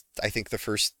because I think the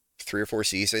first 3 or 4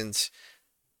 seasons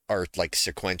are like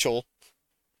sequential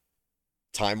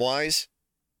time wise,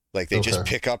 like they just Okay.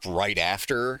 pick up right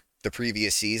after the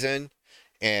previous season,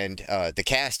 and the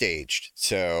cast aged,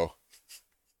 so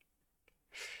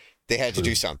they had to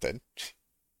True. do something.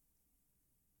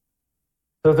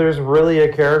 So there's really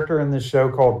a character in this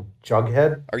show called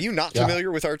Jughead. Are you not Yeah.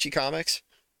 familiar with Archie Comics?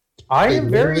 I They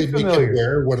am very literally make him familiar.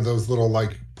 wear one of those little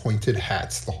like pointed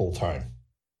hats the whole time.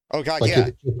 Oh God, Like yeah,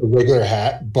 it's just a regular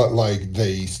hat, but like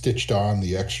they stitched on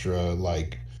the extra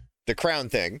like the crown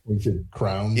thing. pointed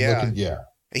crown Yeah. looking. Yeah.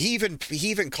 He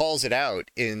even calls it out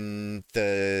in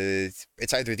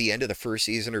it's either the end of the first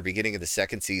season or beginning of the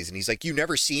second season. He's like, "You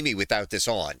never see me without this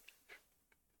on."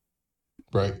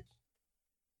 Right.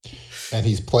 And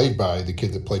he's played by the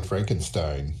kid that played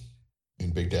Frankenstein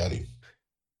in Big Daddy.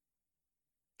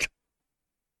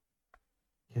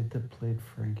 Kid that played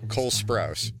Frankenstein. Cole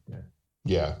Sprouse.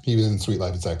 Yeah. He was in Sweet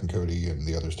Life of Zack and Cody and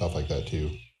the other stuff like that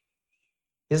too.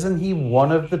 Isn't he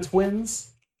one of the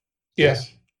twins?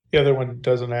 Yes. The other one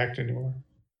doesn't act anymore.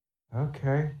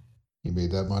 Okay. He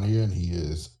made that money and he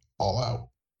is all out.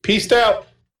 Peaced out.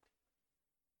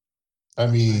 I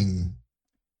mean,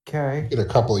 Okay. in a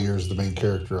couple of years, the main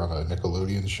character on a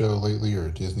Nickelodeon show lately or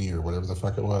Disney or whatever the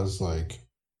fuck it was, like,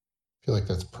 I feel like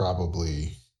that's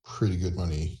probably pretty good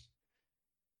money.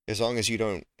 As long as you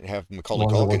don't have Macaulay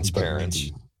Long as it Culkin's wasn't the parents.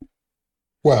 90s.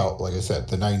 Well, like I said,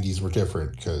 the 90s were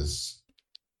different because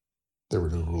there were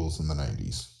new rules in the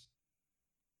 90s.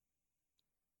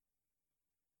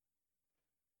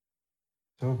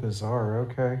 So bizarre.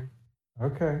 Okay.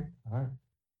 Okay. All right.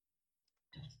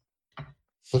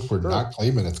 Look, we're Sure. not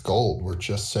claiming it's gold. We're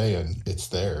just saying it's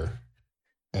there.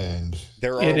 And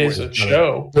There are It is ways- a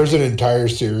show. there's an entire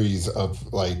series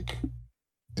of like,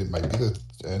 it might be the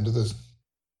end of this.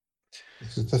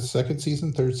 Is it the second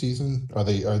season, third season?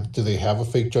 Do they have a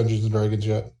fake Dungeons and Dragons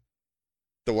yet?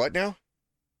 the what now?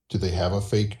 Do they have a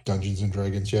fake Dungeons and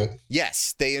Dragons yet?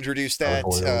 Yes, they introduced that.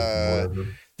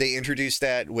 They introduced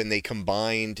that when they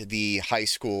combined the high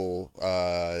school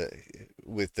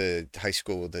with the high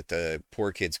school that the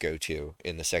poor kids go to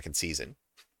in the second season.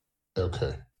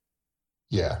 Okay.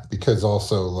 Yeah, because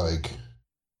also like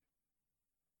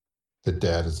the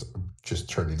dad is just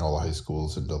turning all the high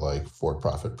schools into like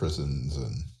for-profit prisons,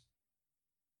 and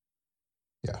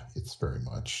yeah, it's very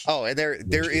much. Oh, and there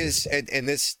Which is, is- and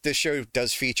this show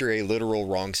does feature a literal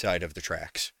wrong side of the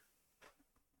tracks.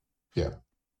 Yeah.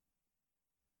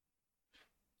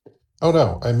 Oh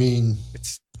no, I mean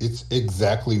It's it's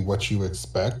exactly what you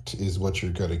expect is what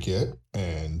you're gonna get,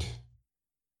 and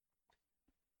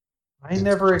I It's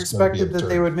never just gonna be expected that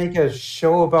they absurd. would make a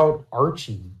show about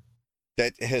Archie.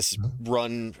 that has Mhm.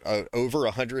 run over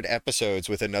 100 episodes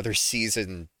with another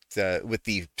season, with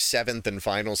the 7th and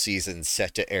final season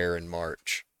set to air in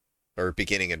March, or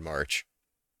beginning in March.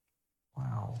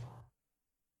 Wow.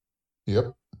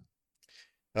 yep.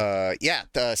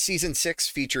 Yeah, season 6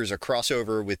 features a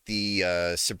crossover with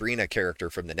the Sabrina character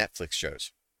from the Netflix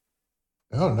shows.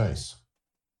 Oh, nice.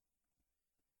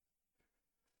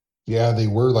 Yeah, they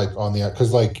were like on the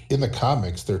because like in the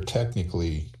comics, they're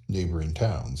technically neighboring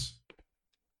towns.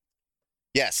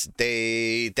 Yes,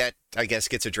 that I guess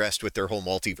gets addressed with their whole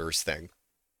multiverse thing.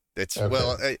 It's Okay.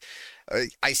 well,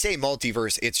 I say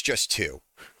multiverse, it's just 2.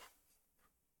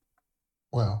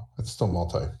 Well, it's still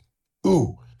multi.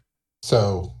 Ooh.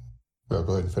 So, well,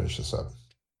 go ahead and finish this up.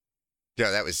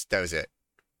 Yeah, that was it.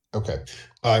 Okay.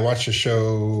 I watched a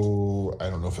show, I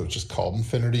don't know if it was just called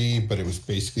Infinity, but it was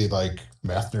basically like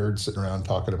math nerds sitting around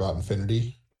talking about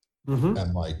infinity Mm-hmm.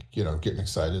 and like, you know, getting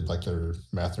excited like their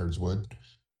math nerds would.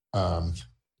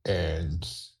 And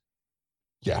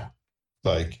yeah,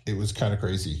 like it was kind of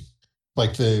crazy.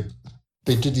 Like they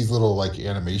did these little like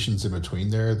animations in between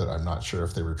there that I'm not sure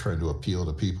if they were trying to appeal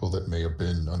to people that may have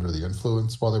been under the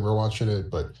influence while they were watching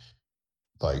it, but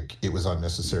like it was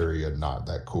unnecessary and not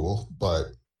that cool. But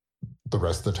the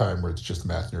rest of the time where it's just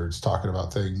math nerds talking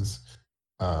about things,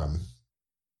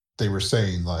 they were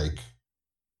saying like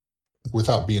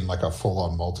without being like a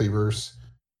full-on multiverse,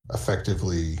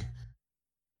 effectively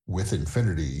with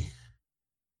infinity,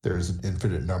 there's an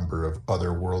infinite number of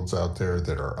other worlds out there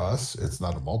that are us. It's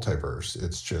not a multiverse.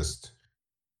 It's just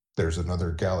there's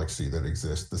another galaxy that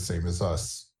exists the same as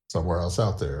us somewhere else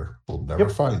out there. We'll never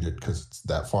find it because it's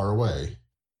that far away.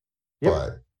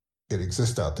 But it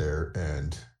exists out there,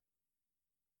 and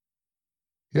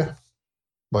the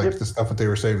stuff that they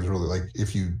were saying was really like,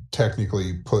 if you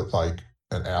technically put like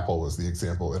an apple as the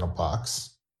example in a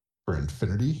box for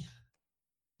infinity,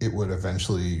 it would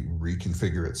eventually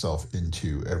reconfigure itself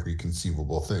into every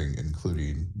conceivable thing,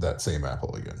 including that same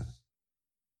apple again.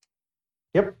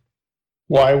 Yep.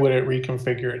 Why would it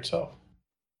reconfigure itself?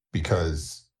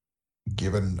 Because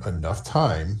given enough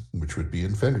time, which would be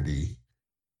infinity,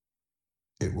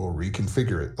 it will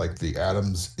reconfigure it. Like the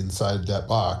atoms inside that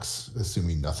box,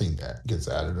 assuming nothing gets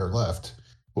added or left,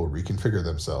 will reconfigure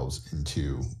themselves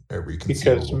into every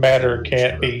conceivable. Because matter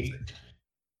can't be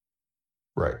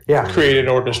created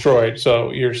or destroyed.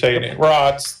 So you're saying it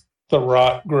rots, the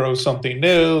rot grows something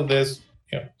new, et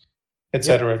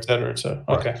cetera, et cetera, et cetera.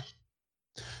 Okay. Right.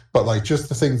 But like just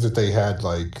the things that they had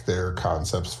like their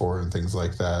concepts for and things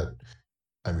like that,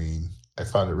 I mean, I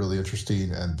found it really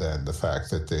interesting. And then the fact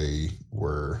that they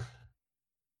were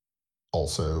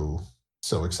also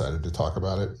so excited to talk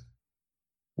about it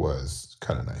was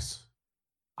kind of nice.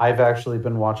 I've actually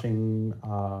been watching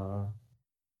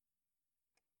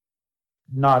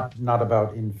not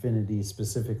about Infinity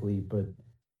specifically, but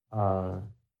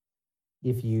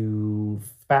if you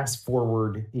fast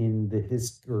forward in the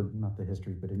not the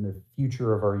history, but in the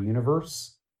future of our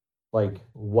universe, like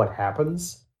what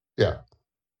happens. Yeah.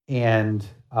 And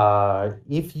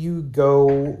if you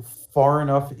go far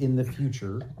enough in the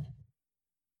future,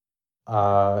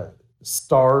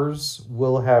 stars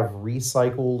will have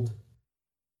recycled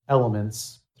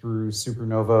elements through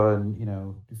supernova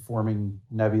and, forming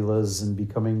nebulas and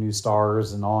becoming new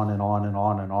stars and on and on and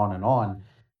on and on and on.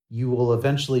 You will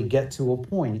eventually get to a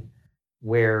point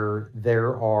where there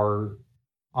are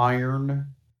iron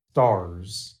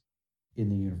stars in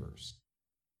the universe.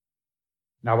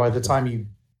 Now, by the time you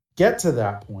get to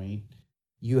that point,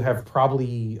 you have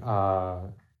probably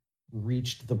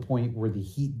reached the point where the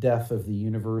heat death of the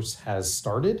universe has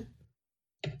started.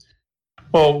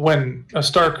 Well, when a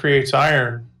star creates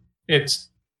iron, it's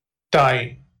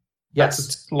dying. Yes. That's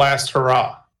its last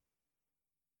hurrah.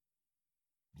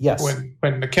 Yes.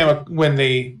 When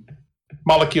the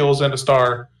molecules in a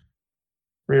star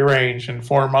rearrange and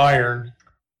form iron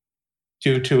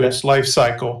due to its life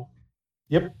cycle,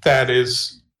 that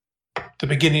is the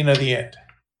beginning of the end.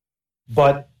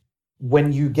 But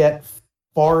when you get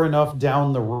far enough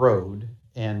down the road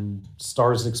and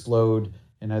stars explode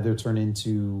and either turn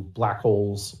into black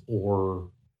holes or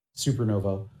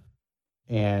supernova,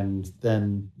 and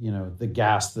then, the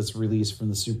gas that's released from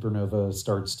the supernova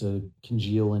starts to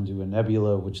congeal into a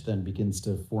nebula, which then begins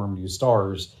to form new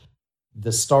stars.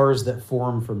 The stars that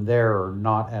form from there are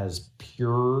not as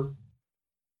pure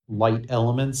light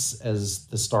elements as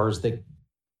the stars that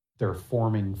they're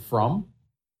forming from.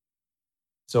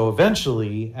 So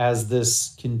eventually, as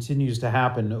this continues to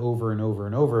happen over and over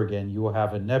and over again, you will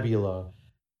have a nebula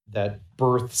that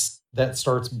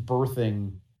starts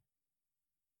birthing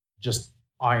just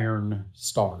iron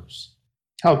stars.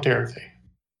 How dare they?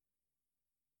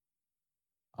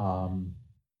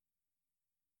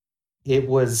 It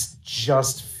was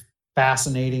just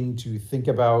fascinating to think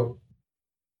about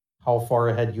how far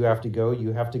ahead you have to go.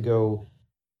 You have to go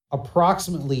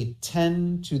approximately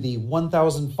 10 to the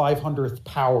 1,500th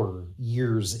power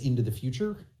years into the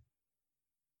future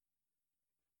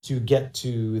to get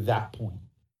to that point.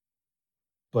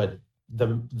 But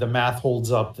the math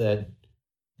holds up that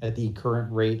at the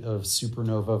current rate of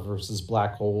supernova versus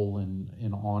black hole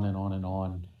and on and on and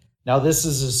on. Now, this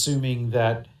is assuming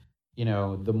that,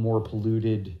 the more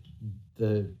polluted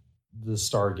the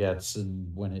star gets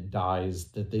and when it dies,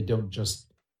 that they don't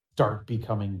just start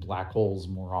becoming black holes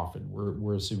more often.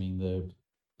 We're assuming the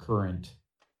current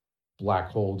black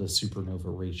hole to supernova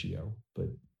ratio. But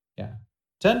yeah,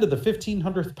 10 to the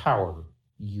 1,500th power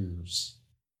years.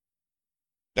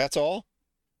 That's all?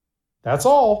 That's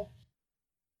all.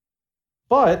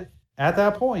 But at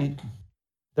that point,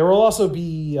 there will also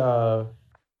be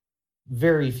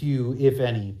very few, if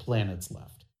any, planets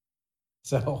left.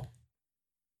 So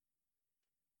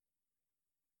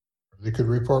they could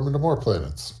reform into more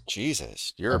planets.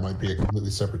 Jesus, that might be a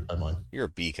completely separate timeline. You're a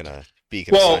beacon of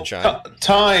sunshine.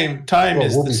 Time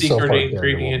is the secret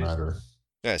ingredient.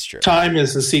 That's true. Time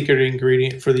is the secret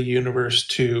ingredient for the universe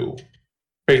to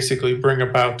basically bring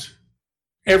about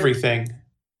everything.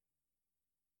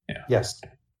 Yeah. Yes.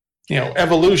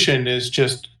 Evolution is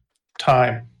just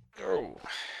time. Oh.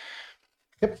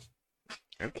 Yep.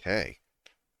 Okay.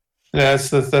 That's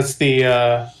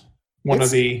the one of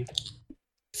the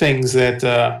things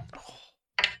that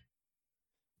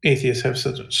atheists have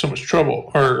so much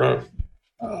trouble, or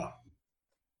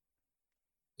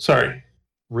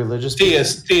Religious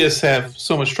theists have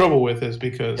so much trouble with is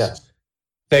because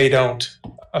they don't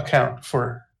account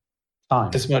for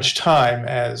time as much time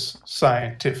as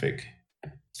scientific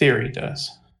theory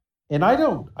does. And I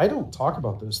don't talk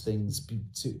about those things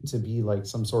to be like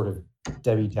some sort of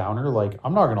Debbie Downer. Like,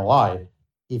 I'm not gonna lie,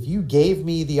 if you gave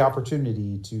me the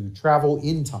opportunity to travel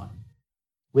in time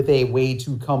with a way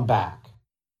to come back,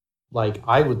 like,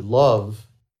 I would love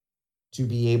to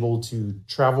be able to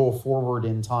travel forward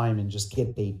in time and just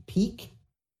get a peek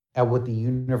at what the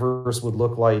universe would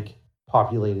look like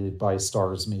populated by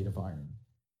stars made of iron.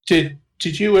 Did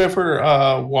you ever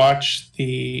watch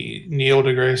the Neil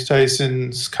deGrasse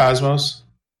Tyson's Cosmos?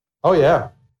 Oh, yeah.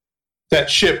 That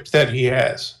ship that he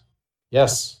has.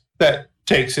 Yes. That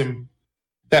takes him...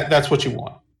 That's what you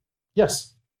want.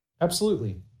 Yes,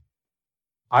 absolutely.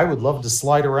 I would love to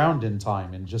slide around in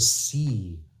time and just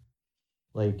see,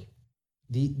 like,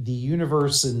 the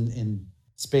universe in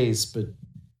space, but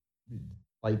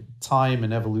like time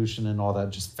and evolution and all that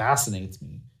just fascinates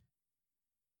me.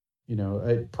 You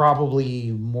know,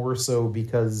 probably more so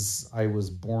because I was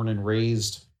born and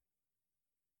raised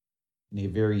in a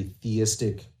very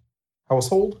theistic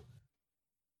household.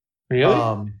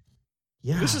 Really?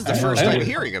 Yeah. This is the first time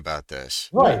hearing about this.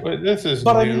 Right. But this is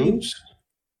But news. I mean,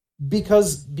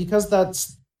 because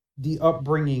that's the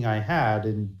upbringing I had,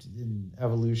 and in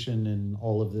evolution and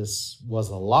all of this was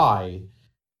a lie.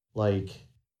 Like,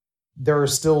 there are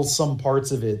still some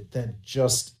parts of it that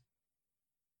just,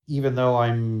 even though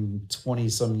I'm 20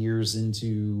 some years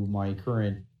into my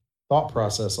current thought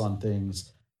process on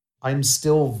things, I'm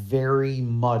still very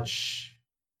much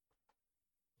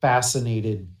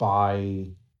fascinated by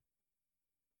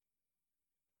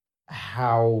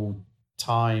how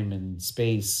time and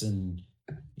space and,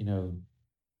 you know,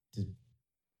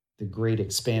 the great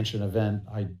expansion event,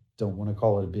 I don't want to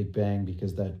call it a Big Bang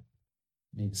because that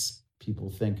makes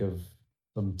people think of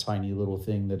some tiny little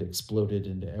thing that exploded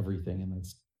into everything, and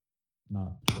that's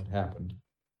not what happened.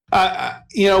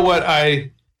 You know what?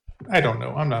 I don't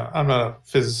know. I'm not a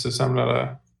physicist. I'm not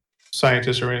a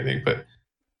scientist or anything, but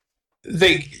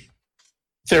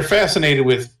they're fascinated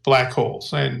with black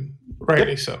holes, and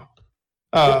rightly so.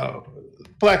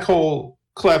 Black hole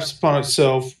collapses upon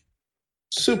itself,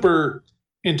 super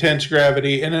intense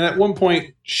gravity, and then at one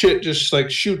point, shit just like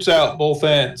shoots out both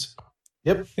ends.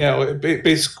 Yep. You know, it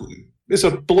basically it's a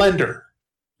blender,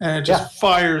 and it just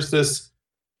fires this,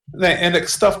 and the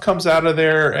stuff comes out of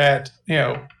there at you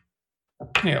know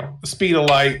the speed of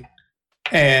light,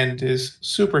 and is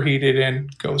superheated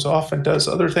and goes off and does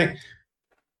other things.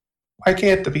 Why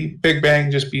can't the Big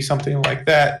Bang just be something like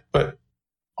that, but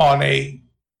on a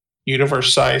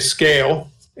universe-sized scale,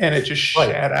 and it just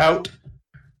shat out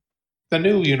the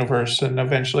new universe and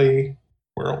eventually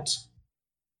worlds?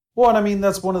 Well, and I mean,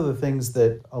 that's one of the things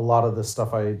that a lot of the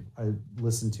stuff I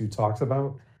listen to talks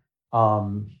about.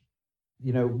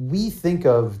 You know, we think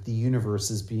of the universe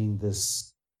as being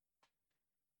this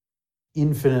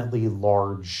infinitely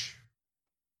large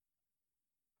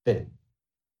thing.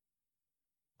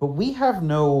 But we have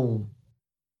no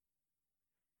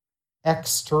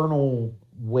external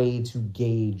way to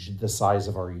gauge the size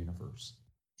of our universe.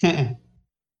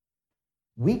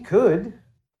 We could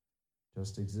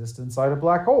just exist inside a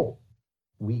black hole.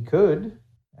 We could,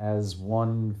 as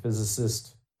one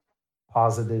physicist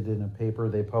posited in a paper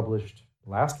they published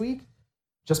last week,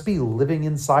 just be living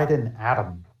inside an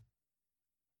atom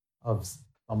of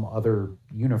some other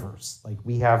universe. Like,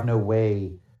 we have no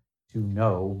way to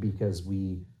know because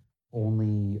we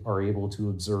only are able to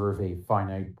observe a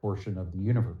finite portion of the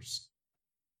universe.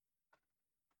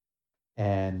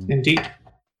 And indeed,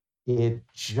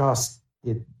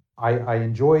 I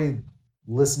enjoy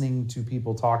listening to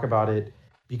people talk about it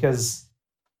because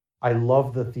I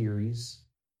love the theories.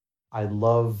 I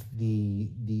love the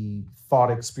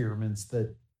thought experiments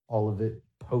that all of it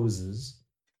poses.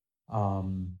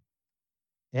 And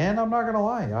I'm not going to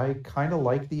lie, I kind of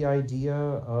like the idea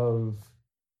of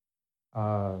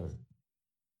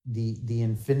the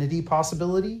infinity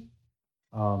possibility.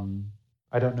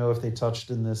 I don't know if they touched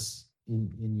in this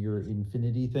in your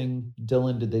infinity thing,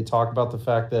 Dylan. Did they talk about the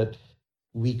fact that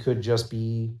we could just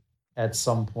be at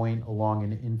some point along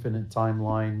an infinite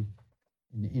timeline,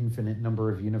 an infinite number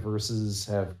of universes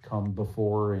have come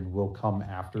before and will come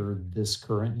after this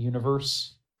current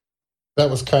universe? That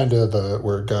was kind of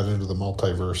where it got into the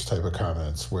multiverse type of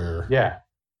comments, where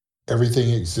everything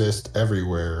exists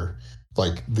everywhere.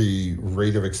 Like, the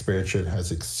rate of expansion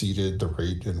has exceeded the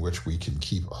rate in which we can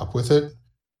keep up with it.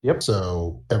 Yep.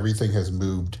 So everything has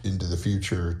moved into the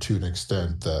future to an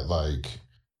extent that, like,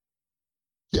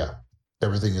 yeah,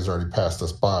 everything has already passed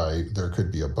us by. There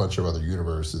could be a bunch of other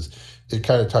universes. It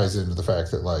kind of ties into the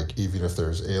fact that, like, even if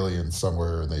there's aliens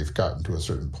somewhere and they've gotten to a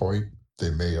certain point,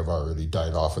 they may have already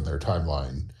died off in their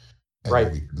timeline, and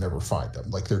Right. we could never find them.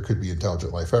 Like, there could be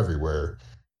intelligent life everywhere,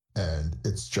 and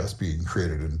it's just being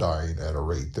created and dying at a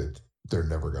rate that they're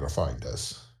never going to find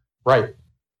us. Right.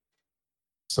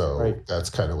 So Right. that's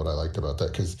kind of what I liked about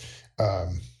that, because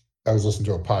I was listening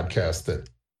to a podcast that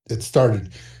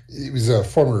it was a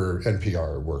former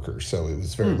NPR worker, so it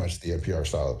was very much the NPR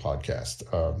style of podcast.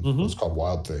 It was called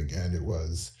Wild Thing, and it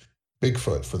was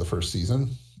Bigfoot for the first season,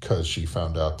 because she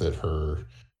found out that her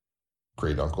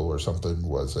great uncle or something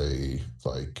was a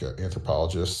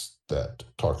anthropologist that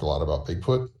talked a lot about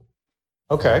Bigfoot.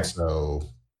 Okay. And so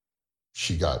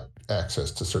she got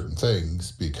access to certain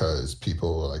things because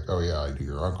people were like, oh yeah, I knew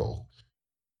your uncle.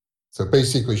 So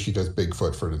basically she does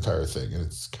Bigfoot for an entire thing. And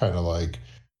it's kind of like,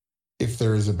 if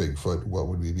there is a Bigfoot, what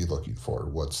would we be looking for?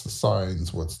 What's the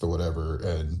signs? What's the whatever?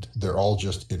 And they're all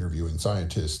just interviewing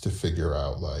scientists to figure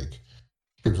out, like,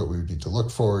 here's what we would need to look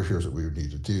for. Here's what we would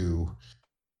need to do.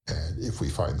 And if we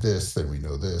find this, then we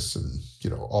know this, and,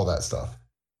 all that stuff.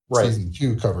 Right. Season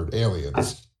 2 covered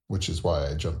aliens, which is why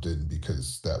I jumped in,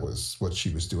 because that was what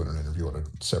she was doing an interview on a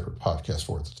separate podcast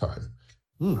for at the time.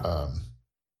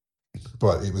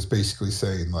 But it was basically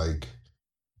saying, like,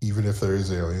 even if there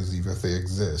is aliens, even if they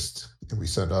exist, and we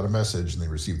send out a message and they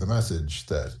receive the message,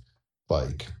 that,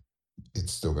 like,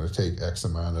 it's still going to take X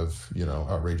amount of,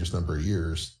 outrageous number of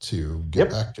years to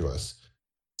get back to us.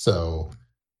 So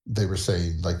they were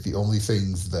saying, like, the only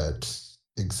things that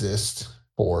exist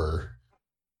for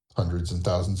hundreds and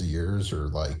thousands of years are,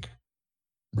 like,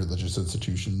 religious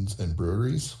institutions and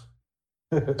breweries.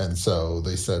 And so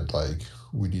they said, like,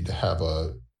 we need to have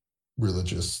a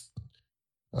religious,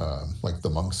 like the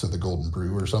monks of the Golden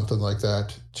Brew or something like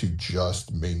that, to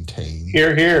just maintain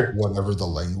whatever the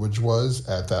language was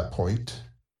at that point.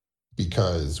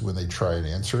 Because when they try and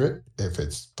answer it, if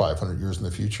it's 500 years in the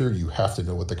future, you have to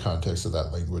know what the context of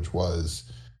that language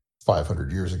was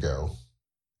 500 years ago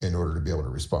in order to be able to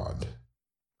respond.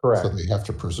 Correct. So they have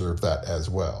to preserve that as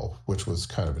well, which was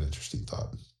kind of an interesting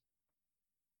thought.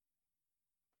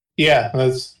 Yeah,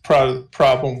 that's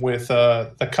problem with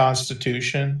the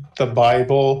Constitution, the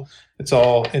Bible. It's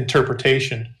all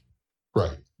interpretation.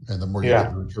 Right. And the more you get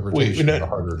into interpretation, the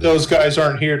harder it is. Those guys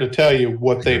aren't here to tell you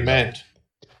what they meant.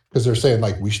 Because they're saying,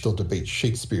 like, we still debate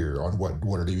Shakespeare on what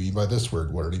did he mean by this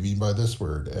word? What did he mean by this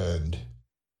word? And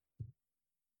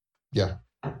we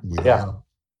don't know.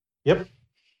 Yep.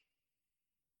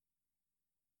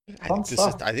 I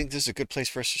think this is a good place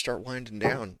for us to start winding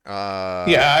down.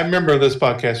 I remember this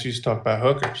podcast used to talk about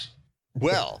hookers.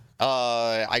 Well,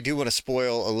 I do want to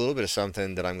spoil a little bit of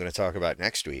something that I'm going to talk about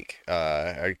next week.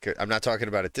 I'm not talking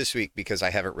about it this week because I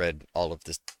haven't read all of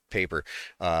this paper,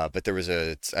 but there was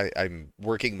I'm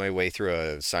working my way through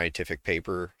a scientific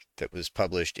paper that was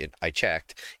published in a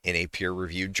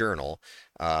peer-reviewed journal,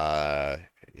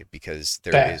 because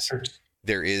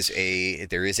there is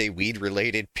a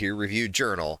weed-related peer-reviewed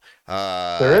journal.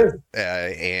 There is.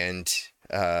 And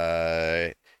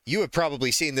you have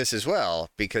probably seen this as well,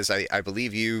 because I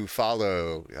believe you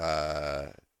follow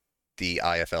the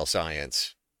IFL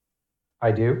Science.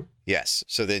 I do. Yes.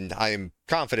 So then I am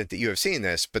confident that you have seen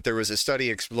this, but there was a study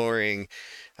exploring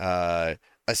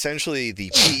essentially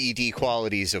the PED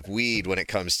qualities of weed when it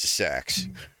comes to sex.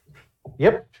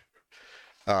 Yep.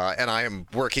 And I am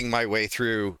working my way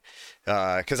through,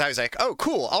 because I was like, oh,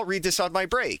 cool, I'll read this on my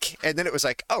break. And then it was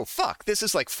like, oh, fuck, this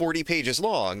is like 40 pages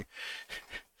long.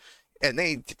 And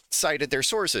they cited their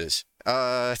sources.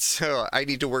 So I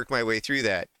need to work my way through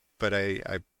that. But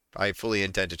I fully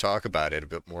intend to talk about it a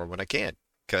bit more when I can.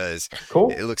 Because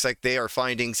it looks like they are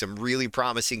finding some really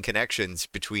promising connections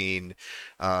between,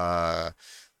 like,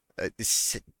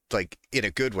 in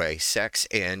a good way, sex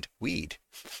and weed.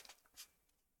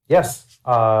 Yes,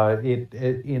 it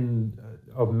in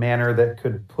a manner that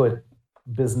could put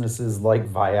businesses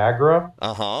like Viagra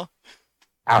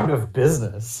out of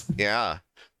business. Yeah.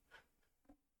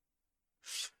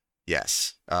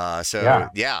 Yes. So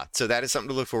that is something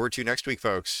to look forward to next week,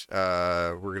 folks.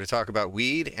 We're going to talk about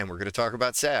weed and we're going to talk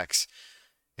about sex.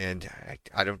 And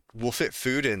we'll fit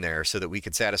food in there so that we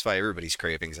can satisfy everybody's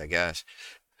cravings, I guess.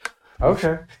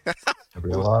 Okay. There'll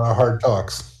be a lot of hard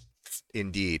talks.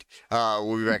 Indeed.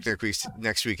 We'll be back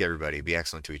next week, everybody. Be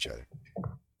excellent to each other.